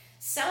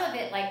 Some of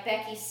it, like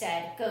Becky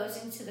said,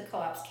 goes into the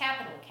co-op's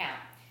capital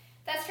account.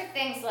 That's for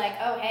things like,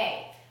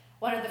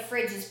 one of the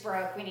fridges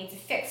broke, we need to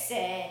fix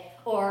it,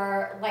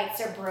 or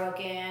lights are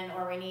broken,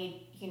 or we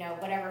need,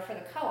 whatever for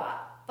the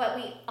co-op. But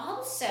we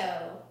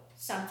also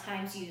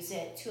sometimes use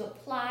it to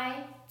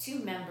apply to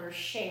member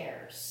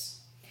shares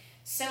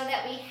so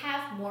that we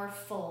have more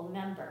full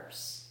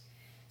members.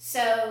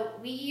 So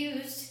we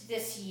used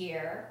this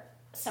year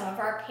some of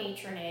our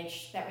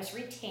patronage that was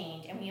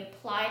retained, and we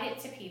applied it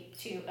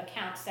to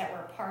accounts that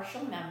were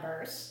partial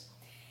members,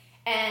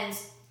 and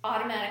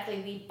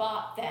automatically we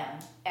bought them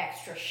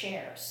extra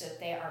shares so that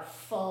they are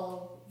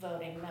full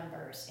voting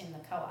members in the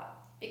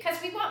co-op.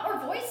 Because we want more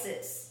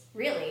voices,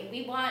 really.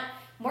 We want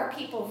more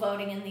people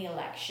voting in the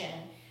election.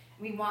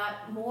 We want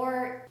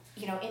more,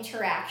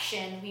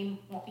 interaction.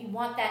 We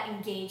want that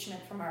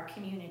engagement from our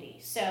community.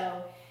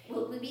 So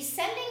we'll be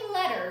sending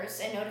letters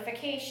and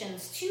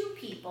notifications to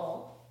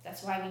people.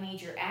 That's why we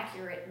need your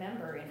accurate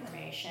member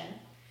information,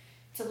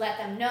 to let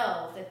them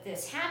know that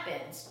this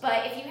happens.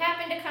 But if you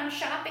happen to come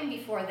shopping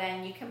before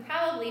then, you can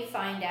probably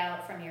find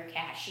out from your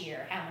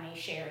cashier how many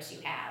shares you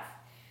have.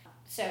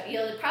 So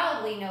you'll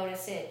probably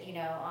notice it,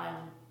 on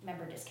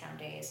member discount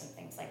days and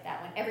things like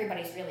that, when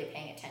everybody's really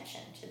paying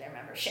attention to their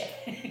membership.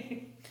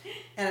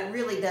 And it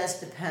really does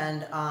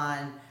depend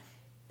on,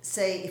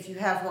 say, if you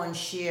have one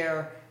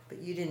share, but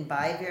you didn't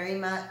buy very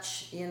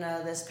much,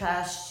 this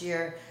past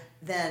year,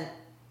 then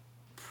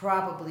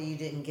probably you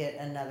didn't get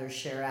another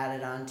share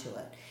added onto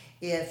it.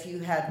 If you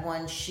had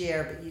one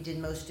share, but you did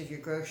most of your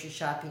grocery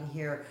shopping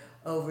here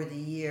over the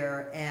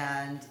year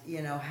and,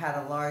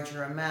 had a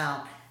larger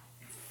amount,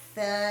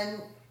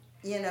 then,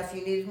 if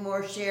you needed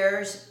more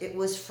shares, it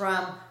was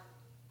from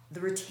the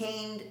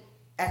retained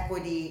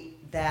equity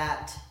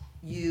that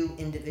you,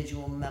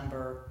 individual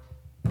member,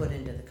 put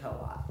into the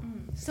co-op.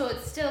 So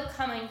it's still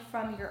coming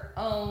from your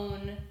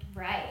own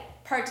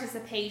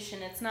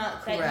participation. It's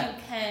not that Correct.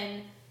 you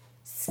can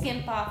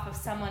skimp off of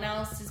someone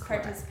else's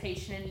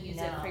participation and use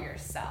it for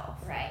yourself.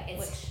 Right.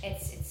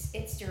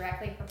 It's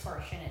directly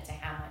proportionate to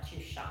how much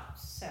you shop.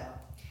 So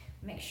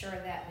make sure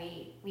that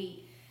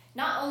we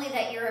not only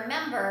that you're a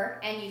member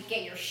and you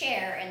get your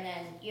share and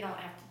then you don't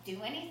have to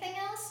do anything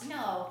else.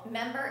 No,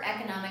 member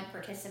economic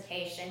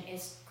participation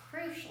is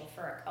crucial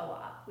for a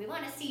co-op. We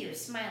want to see your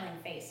smiling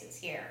faces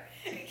here.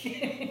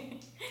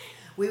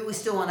 We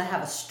still want to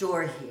have a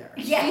store here.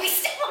 Yeah, we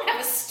still want to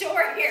have a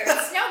store here.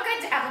 It's no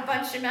good to have a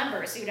bunch of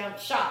members who don't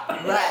shop.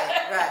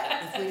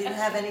 Right. If we didn't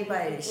have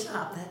anybody to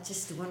shop, that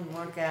just wouldn't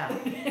work out.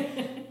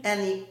 And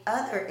the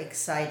other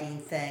exciting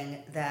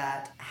thing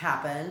that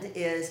happened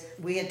is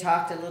we had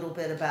talked a little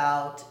bit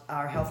about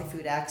our Healthy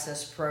Food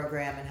Access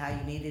program and how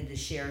you needed to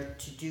share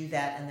to do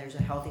that, and there's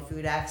a Healthy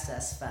Food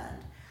Access Fund.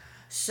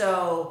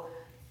 So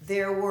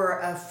there were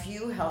a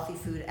few Healthy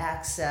Food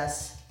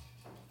Access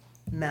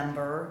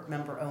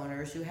member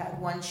owners who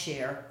had one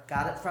share,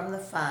 got it from the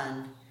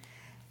fund,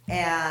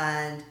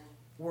 and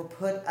were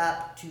put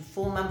up to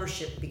full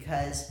membership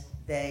because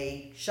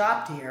they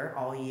shopped here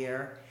all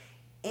year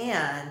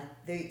and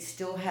they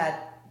still had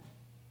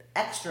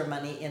extra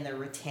money in their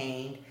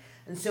retained.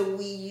 And so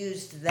we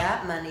used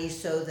that money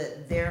so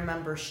that their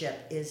membership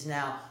is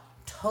now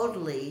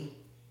totally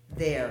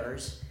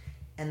theirs,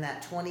 and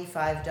that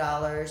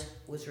 $25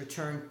 was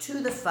returned to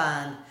the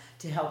fund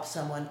to help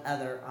someone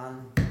other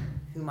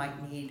who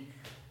might need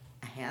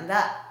a hand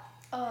up.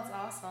 Oh, that's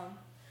awesome.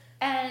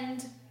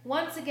 And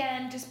once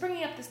again, just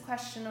bringing up this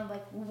question of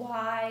like,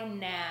 why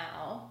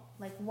now?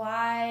 Like,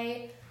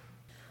 why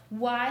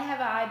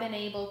have I been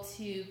able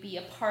to be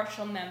a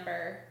partial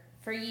member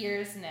for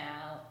years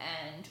now,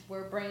 and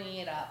we're bringing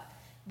it up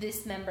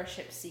this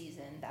membership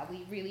season that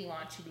we really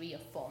want you to be a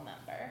full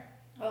member?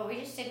 Well,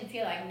 we just didn't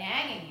feel like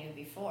nagging you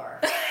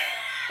before.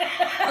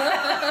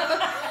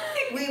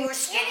 We were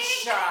still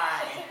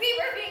shy. We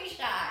were being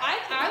shy.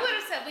 I would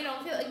have said we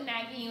don't feel like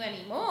nagging you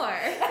anymore.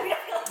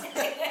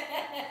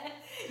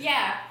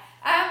 Yeah.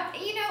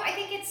 I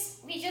think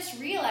we just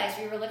realized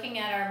we were looking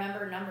at our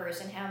member numbers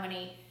and how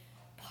many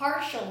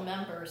partial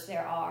members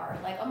there are.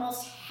 Like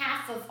almost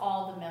half of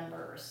all the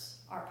members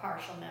are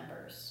partial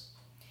members.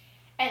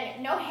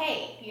 And no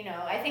hate,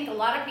 I think a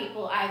lot of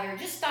people either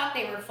just thought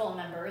they were full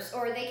members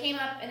or they came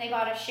up and they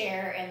bought a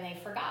share and they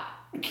forgot.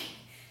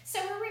 So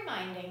we're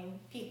reminding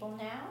people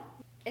now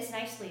as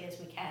nicely as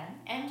we can,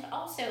 and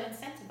also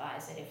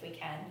incentivize it if we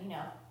can,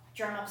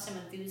 drum up some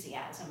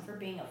enthusiasm for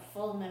being a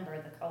full member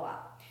of the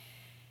co-op.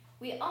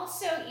 We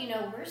also,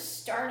 we're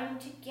starting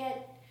to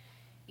get,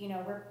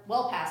 we're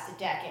well past a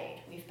decade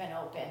we've been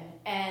open,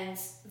 and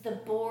the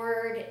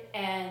board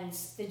and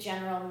the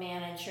general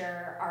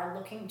manager are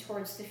looking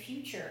towards the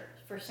future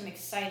for some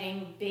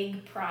exciting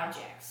big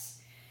projects.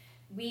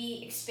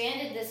 We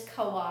expanded this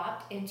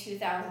co-op in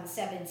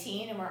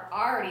 2017, and we're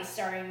already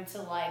starting to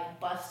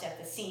bust at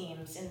the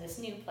seams in this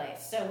new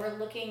place. So we're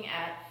looking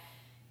at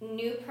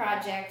new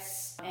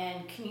projects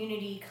and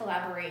community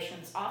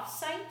collaborations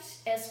off-site,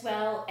 as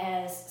well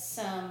as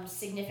some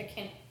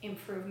significant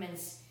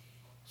improvements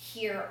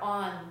here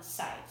on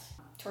site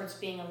towards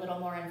being a little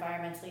more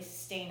environmentally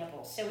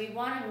sustainable. So we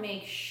want to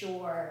make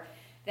sure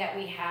that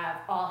we have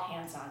all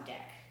hands on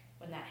deck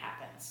when that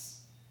happens.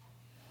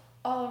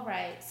 All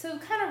right, so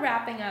kind of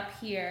wrapping up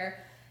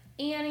here,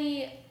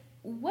 Annie,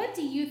 what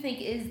do you think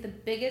is the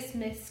biggest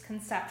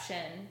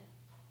misconception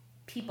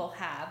people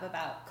have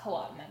about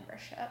co-op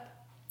membership?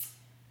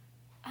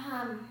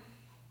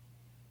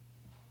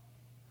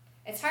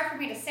 It's hard for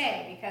me to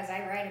say because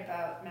I write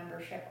about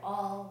membership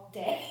all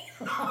day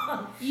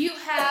long. You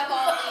have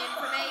all the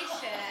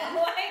information.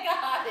 Oh my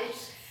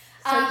gosh.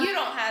 So you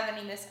don't have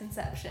any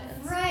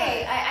misconceptions.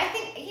 Right. I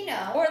think,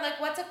 Or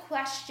what's a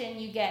question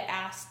you get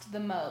asked the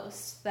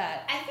most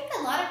that... I think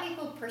a lot of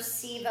people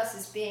perceive us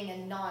as being a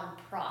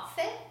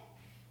non-profit,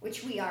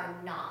 which we are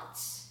not.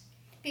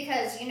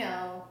 Because,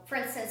 for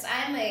instance,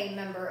 I'm a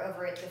member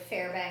over at the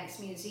Fairbanks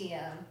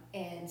Museum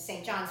in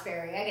St.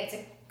 Johnsbury. I get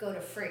to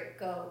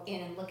go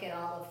in and look at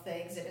all of the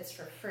exhibits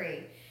for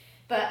free.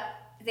 But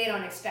they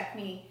don't expect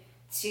me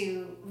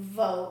to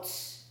vote,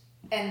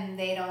 and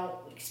they don't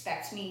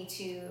expect me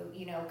to,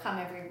 come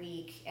every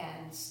week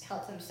and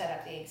help them set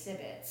up the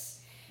exhibits.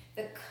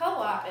 The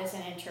co-op as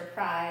an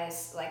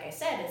enterprise, like I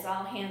said, is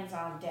all hands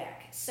on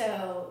deck.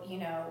 So,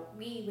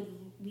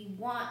 we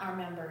want our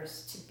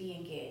members to be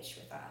engaged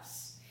with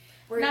us.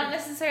 We're not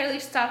necessarily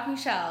stocking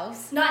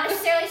shelves. Not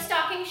necessarily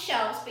stocking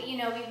shelves, but, we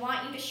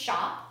want you to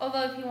shop.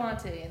 Although if you want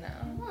to,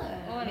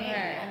 Well, maybe,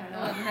 hurt. I don't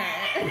know. Wouldn't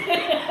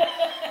hurt.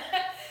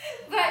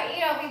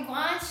 But, we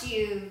want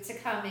you to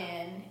come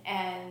in,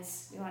 and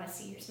we want to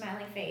see your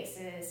smiling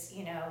faces,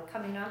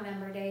 come in on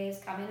member days,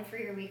 come in for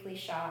your weekly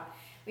shop.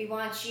 We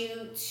want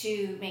you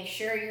to make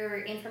sure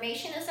your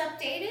information is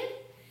updated,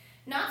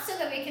 not so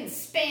that we can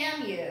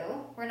spam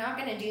you. We're not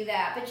going to do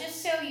that, but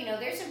just so,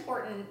 there's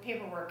important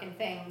paperwork and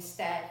things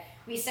that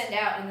we send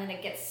out and then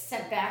it gets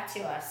sent back to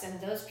us, and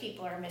those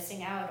people are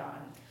missing out on.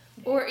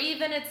 Or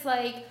even it's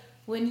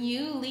when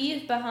you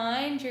leave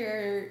behind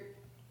your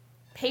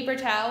paper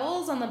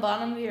towels on the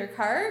bottom of your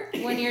cart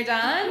when you're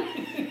done,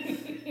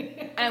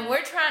 and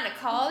we're trying to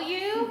call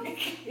you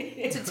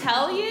to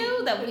tell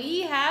you that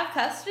we have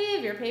custody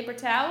of your paper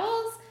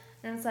towels,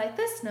 and it's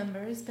this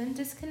number has been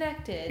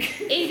disconnected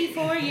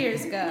 84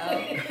 years ago.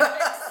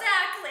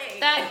 Exactly.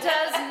 That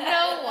does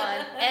no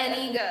one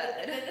any good.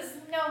 That does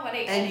nobody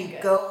And any you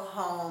good. go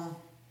home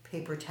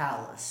paper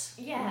towelless.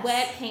 Yes.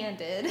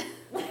 Wet-handed.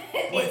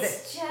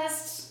 It's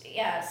just,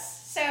 yes.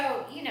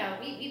 So,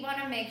 we want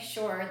to make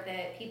sure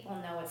that people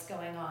know what's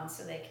going on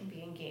so they can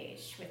be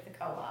engaged with the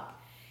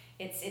co-op.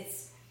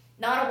 It's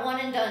not a one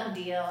and done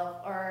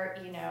deal, or,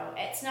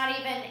 it's not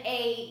even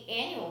a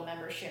annual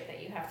membership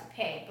that you have to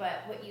pay,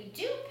 but what you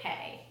do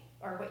pay,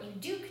 or what you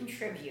do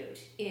contribute,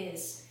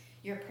 is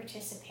your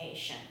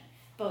participation,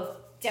 both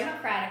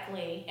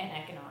democratically and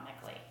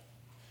economically.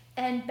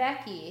 And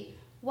Becky,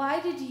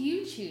 why did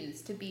you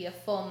choose to be a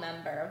full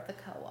member of the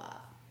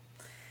co-op?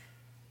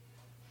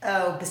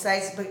 Oh,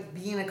 besides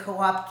being a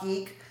co-op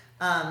geek,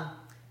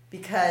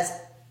 because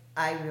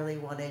I really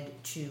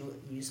wanted to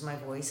use my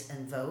voice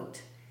and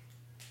vote.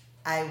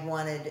 I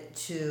wanted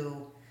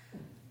to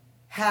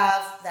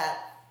have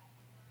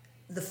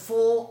the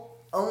full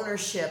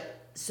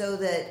ownership so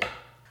that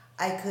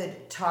I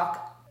could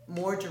talk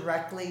more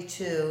directly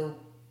to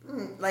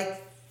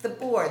the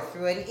board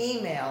through an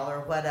email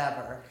or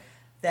whatever,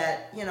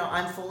 that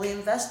I'm fully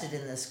invested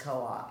in this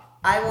co-op.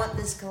 I want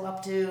this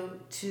co-op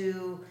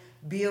to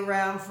be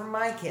around for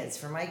my kids,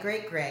 for my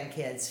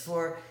great-grandkids,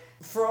 for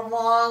a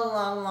long,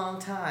 long, long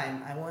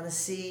time. I want to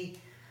see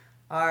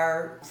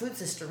our food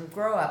system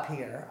grow up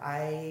here.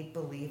 I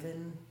believe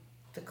in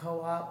the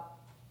co-op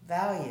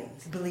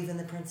values. I believe in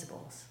the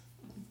principles.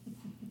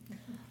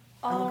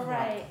 All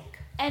right.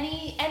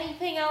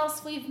 Anything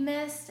else we've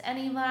missed?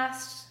 Any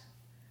last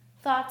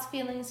thoughts,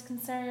 feelings,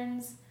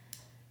 concerns,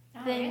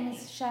 Not things,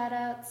 really.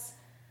 shout-outs?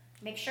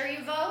 Make sure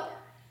you vote.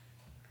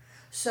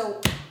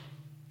 So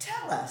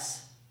tell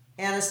us,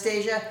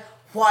 Anastasia,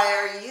 why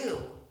are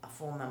you a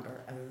full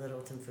member of the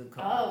Littleton Food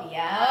Co-op? Oh,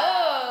 yeah.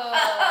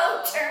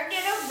 Oh. Turned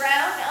it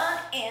around on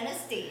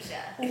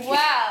Anastasia.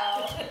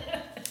 Wow.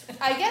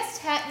 I guess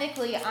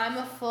technically I'm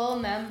a full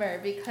member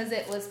because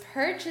it was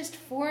purchased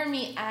for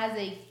me as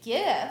a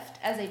gift,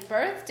 as a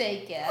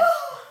birthday gift.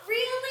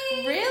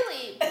 Really?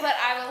 Really, but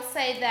I will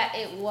say that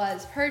it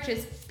was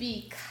purchased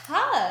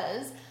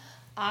because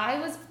I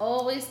was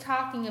always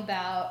talking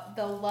about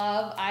the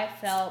love I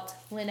felt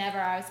whenever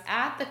I was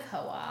at the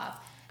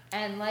co-op.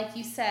 And like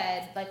you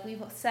said, like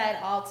we've said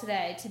all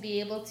today, to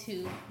be able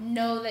to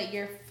know that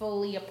you're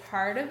fully a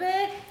part of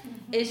it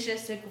is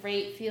just a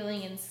great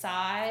feeling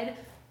inside,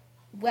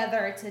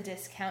 whether it's a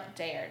discount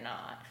day or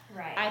not.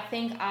 Right. I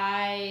think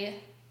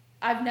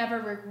I've never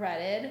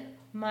regretted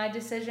my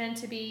decision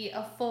to be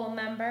a full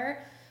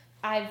member.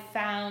 I've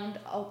found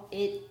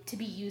it to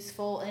be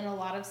useful in a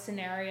lot of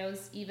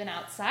scenarios, even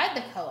outside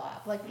the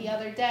co-op. Like the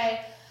other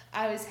day,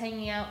 I was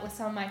hanging out with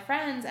some of my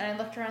friends, and I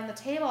looked around the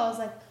table. I was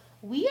like,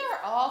 we are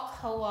all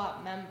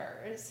co-op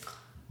members.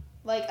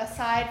 Like,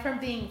 aside from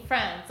being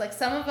friends. Like,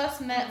 some of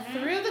us met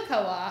through the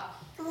co-op.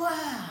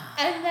 Wow.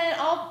 And then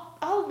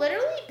I'll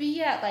literally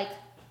be at, like,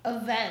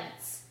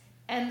 events,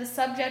 and the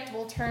subject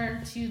will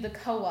turn to the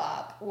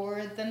co-op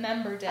or the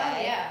member day.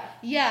 Oh, yeah.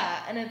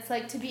 Yeah, and it's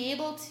like to be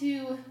able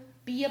to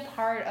be a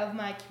part of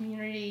my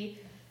community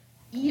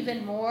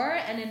even more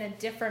and in a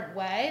different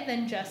way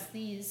than just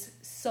these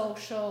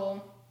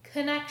social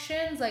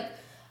connections. Like,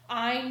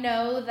 I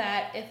know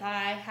that if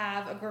I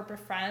have a group of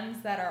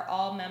friends that are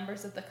all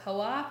members of the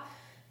co-op,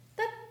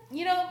 that,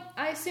 you know,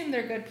 I assume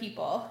they're good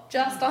people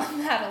just on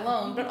that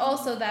alone, but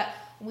also that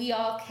we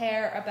all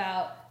care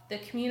about the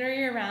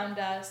community around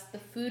us, the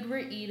food we're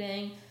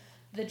eating,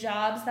 the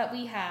jobs that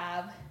we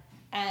have,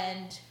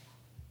 and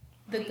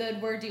the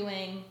good we're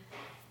doing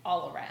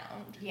all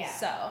around. Yeah.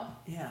 So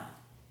Yeah.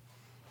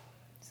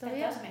 That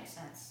yeah. does make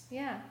sense.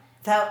 Yeah.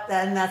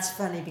 And that's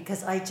funny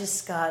because I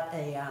just got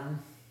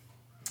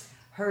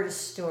heard a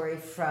story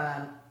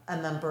from a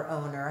member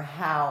owner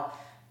how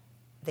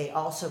they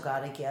also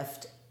got a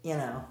gift, you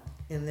know,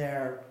 in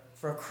their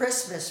for a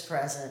Christmas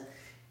present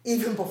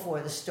even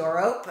before the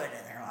store opened,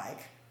 and they're like,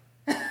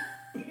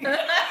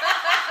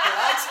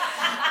 "What?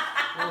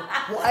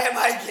 Why am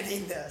I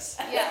getting this?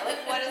 Yeah,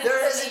 like what is There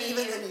this isn't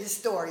mean? even any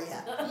store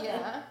yet."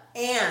 Yeah.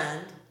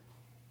 And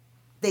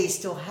they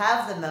still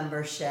have the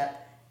membership,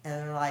 and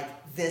they're like,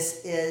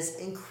 this is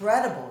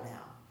incredible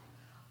now.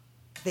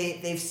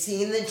 They've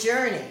seen the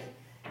journey,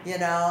 you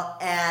know,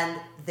 and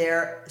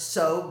they're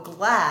so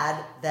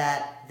glad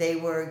that they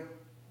were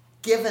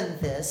given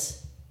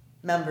this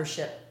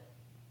membership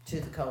to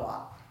the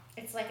co-op.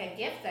 It's like a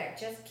gift that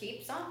just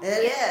keeps on.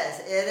 It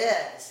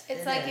is.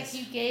 It's like if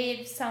you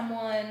gave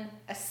someone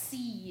a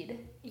seed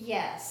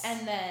Yes.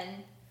 and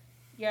then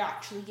you're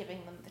actually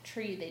giving them the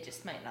tree, they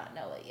just might not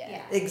know it yet.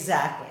 Yeah.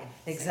 Exactly.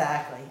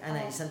 I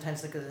know you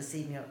sometimes look at the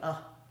seed and you go,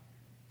 oh,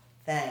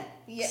 thanks.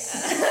 Yeah.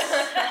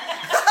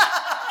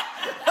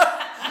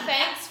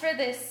 Thanks for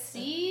this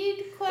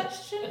seed,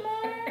 question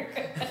mark?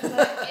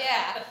 But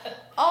yeah.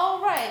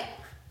 All right.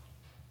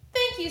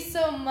 Thank you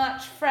so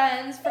much,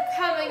 friends, for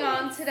coming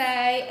on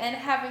today and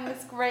having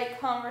this great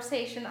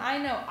conversation. I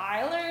know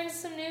I learned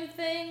some new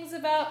things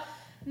about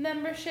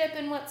membership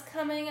and what's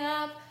coming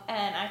up,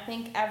 and I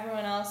think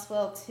everyone else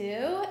will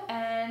too.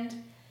 And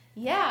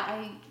yeah,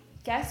 I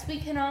guess we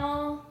can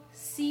all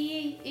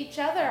see each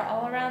other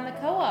all around the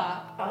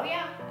co-op Oh,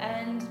 yeah.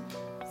 and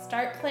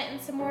start planting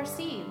some more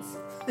seeds.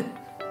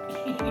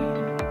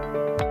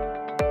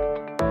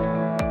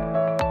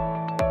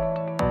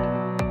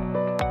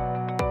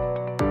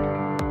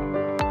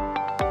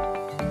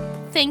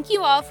 Thank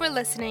you all for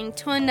listening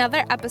to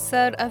another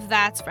episode of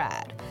That's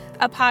Rad,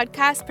 a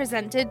podcast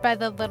presented by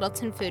the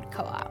Littleton Food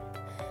Co-op.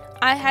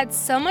 I had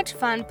so much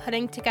fun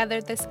putting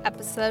together this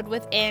episode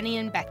with Annie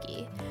and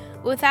Becky,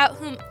 without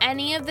whom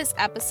any of this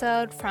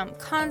episode, from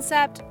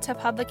concept to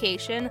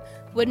publication,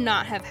 would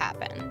not have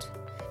happened.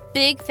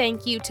 Big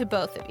thank you to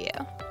both of you.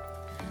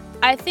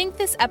 I think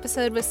this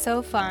episode was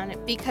so fun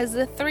because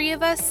the three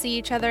of us see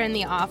each other in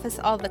the office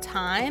all the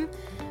time,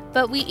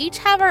 but we each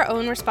have our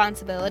own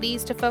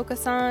responsibilities to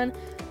focus on,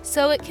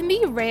 so it can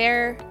be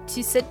rare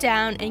to sit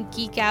down and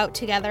geek out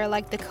together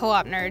like the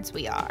co-op nerds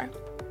we are.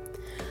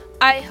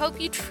 I hope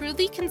you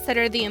truly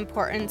consider the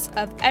importance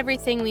of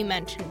everything we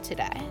mentioned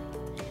today.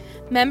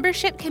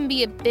 Membership can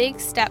be a big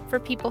step for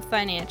people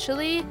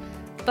financially,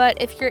 but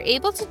if you're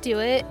able to do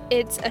it,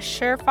 it's a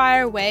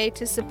surefire way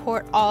to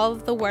support all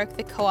of the work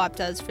the co-op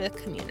does for the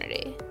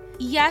community.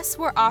 Yes,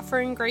 we're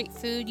offering great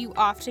food you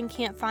often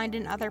can't find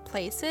in other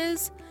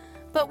places,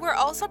 but we're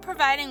also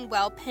providing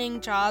well-paying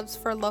jobs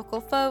for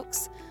local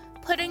folks,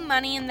 putting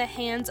money in the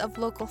hands of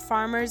local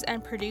farmers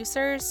and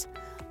producers,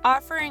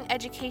 offering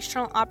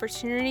educational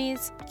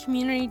opportunities,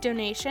 community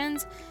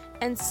donations,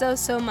 and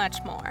so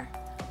much more.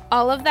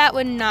 All of that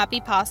would not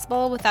be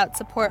possible without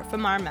support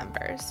from our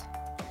members.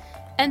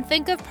 And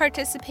think of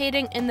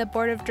participating in the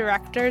Board of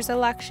Directors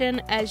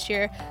election as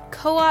your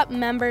co-op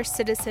member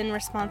citizen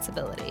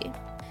responsibility.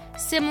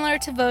 Similar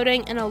to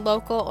voting in a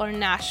local or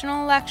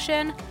national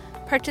election,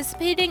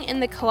 participating in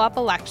the co-op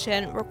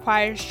election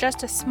requires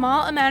just a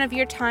small amount of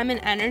your time and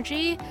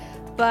energy,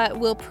 but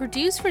will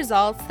produce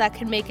results that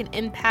can make an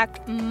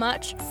impact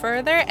much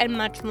further and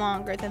much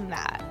longer than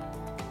that.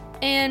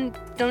 And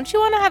don't you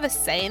want to have a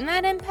say in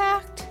that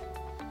impact?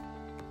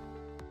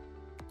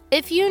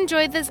 If you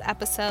enjoyed this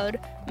episode,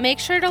 make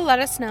sure to let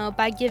us know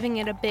by giving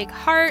it a big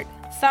heart,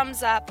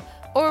 thumbs up,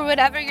 or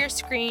whatever your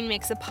screen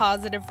makes a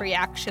positive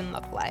reaction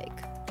look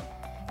like.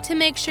 To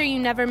make sure you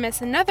never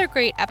miss another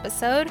great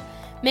episode,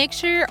 make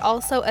sure you're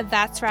also a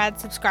That's Rad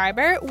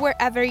subscriber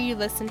wherever you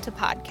listen to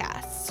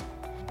podcasts.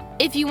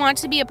 If you want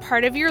to be a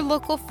part of your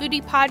local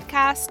foodie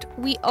podcast,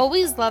 we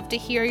always love to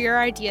hear your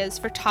ideas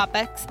for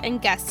topics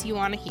and guests you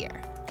want to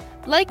hear.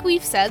 Like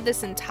we've said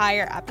this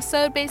entire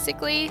episode,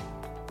 basically,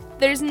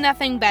 there's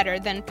nothing better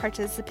than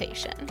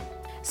participation.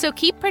 So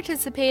keep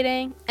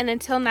participating, and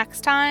until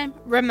next time,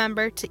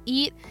 remember to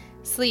eat,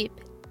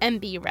 sleep,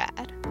 and be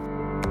rad.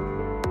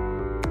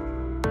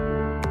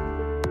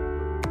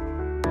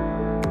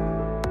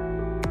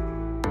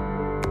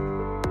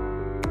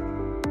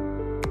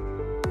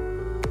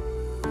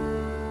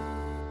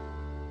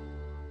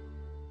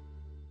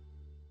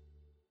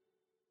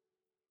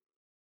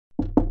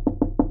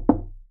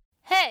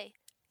 Hey,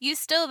 you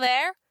still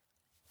there?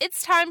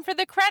 It's time for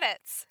the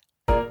credits.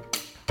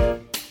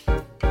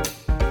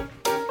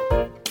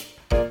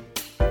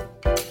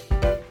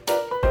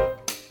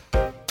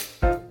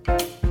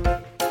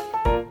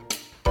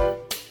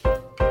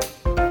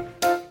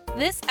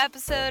 This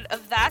episode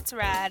of That's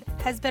Rad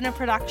has been a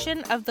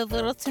production of the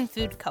Littleton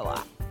Food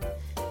Co-op.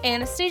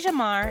 Anastasia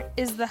Marr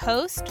is the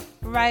host,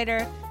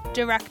 writer,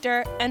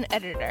 director, and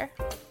editor.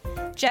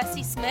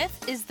 Jesse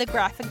Smith is the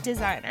graphic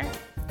designer.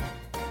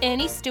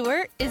 Annie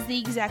Stewart is the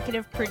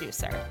executive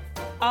producer.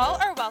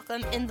 All are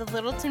welcome in the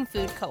Littleton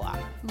Food Co-op,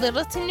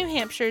 Littleton, New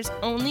Hampshire's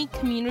only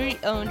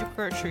community-owned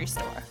grocery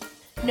store.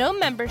 No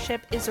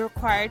membership is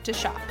required to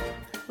shop.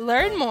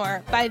 Learn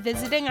more by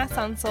visiting us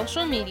on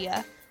social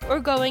media or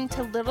going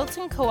to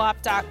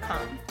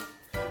littletoncoop.com.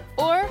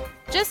 Or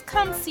just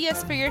come see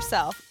us for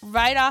yourself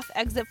right off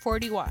Exit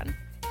 41.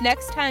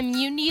 Next time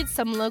you need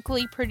some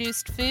locally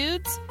produced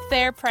foods,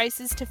 fair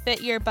prices to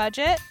fit your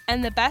budget,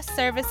 and the best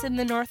service in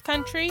the North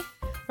Country,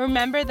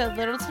 remember the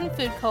Littleton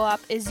Food Co-op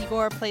is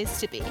your place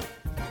to be.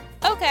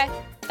 Okay,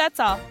 that's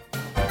all.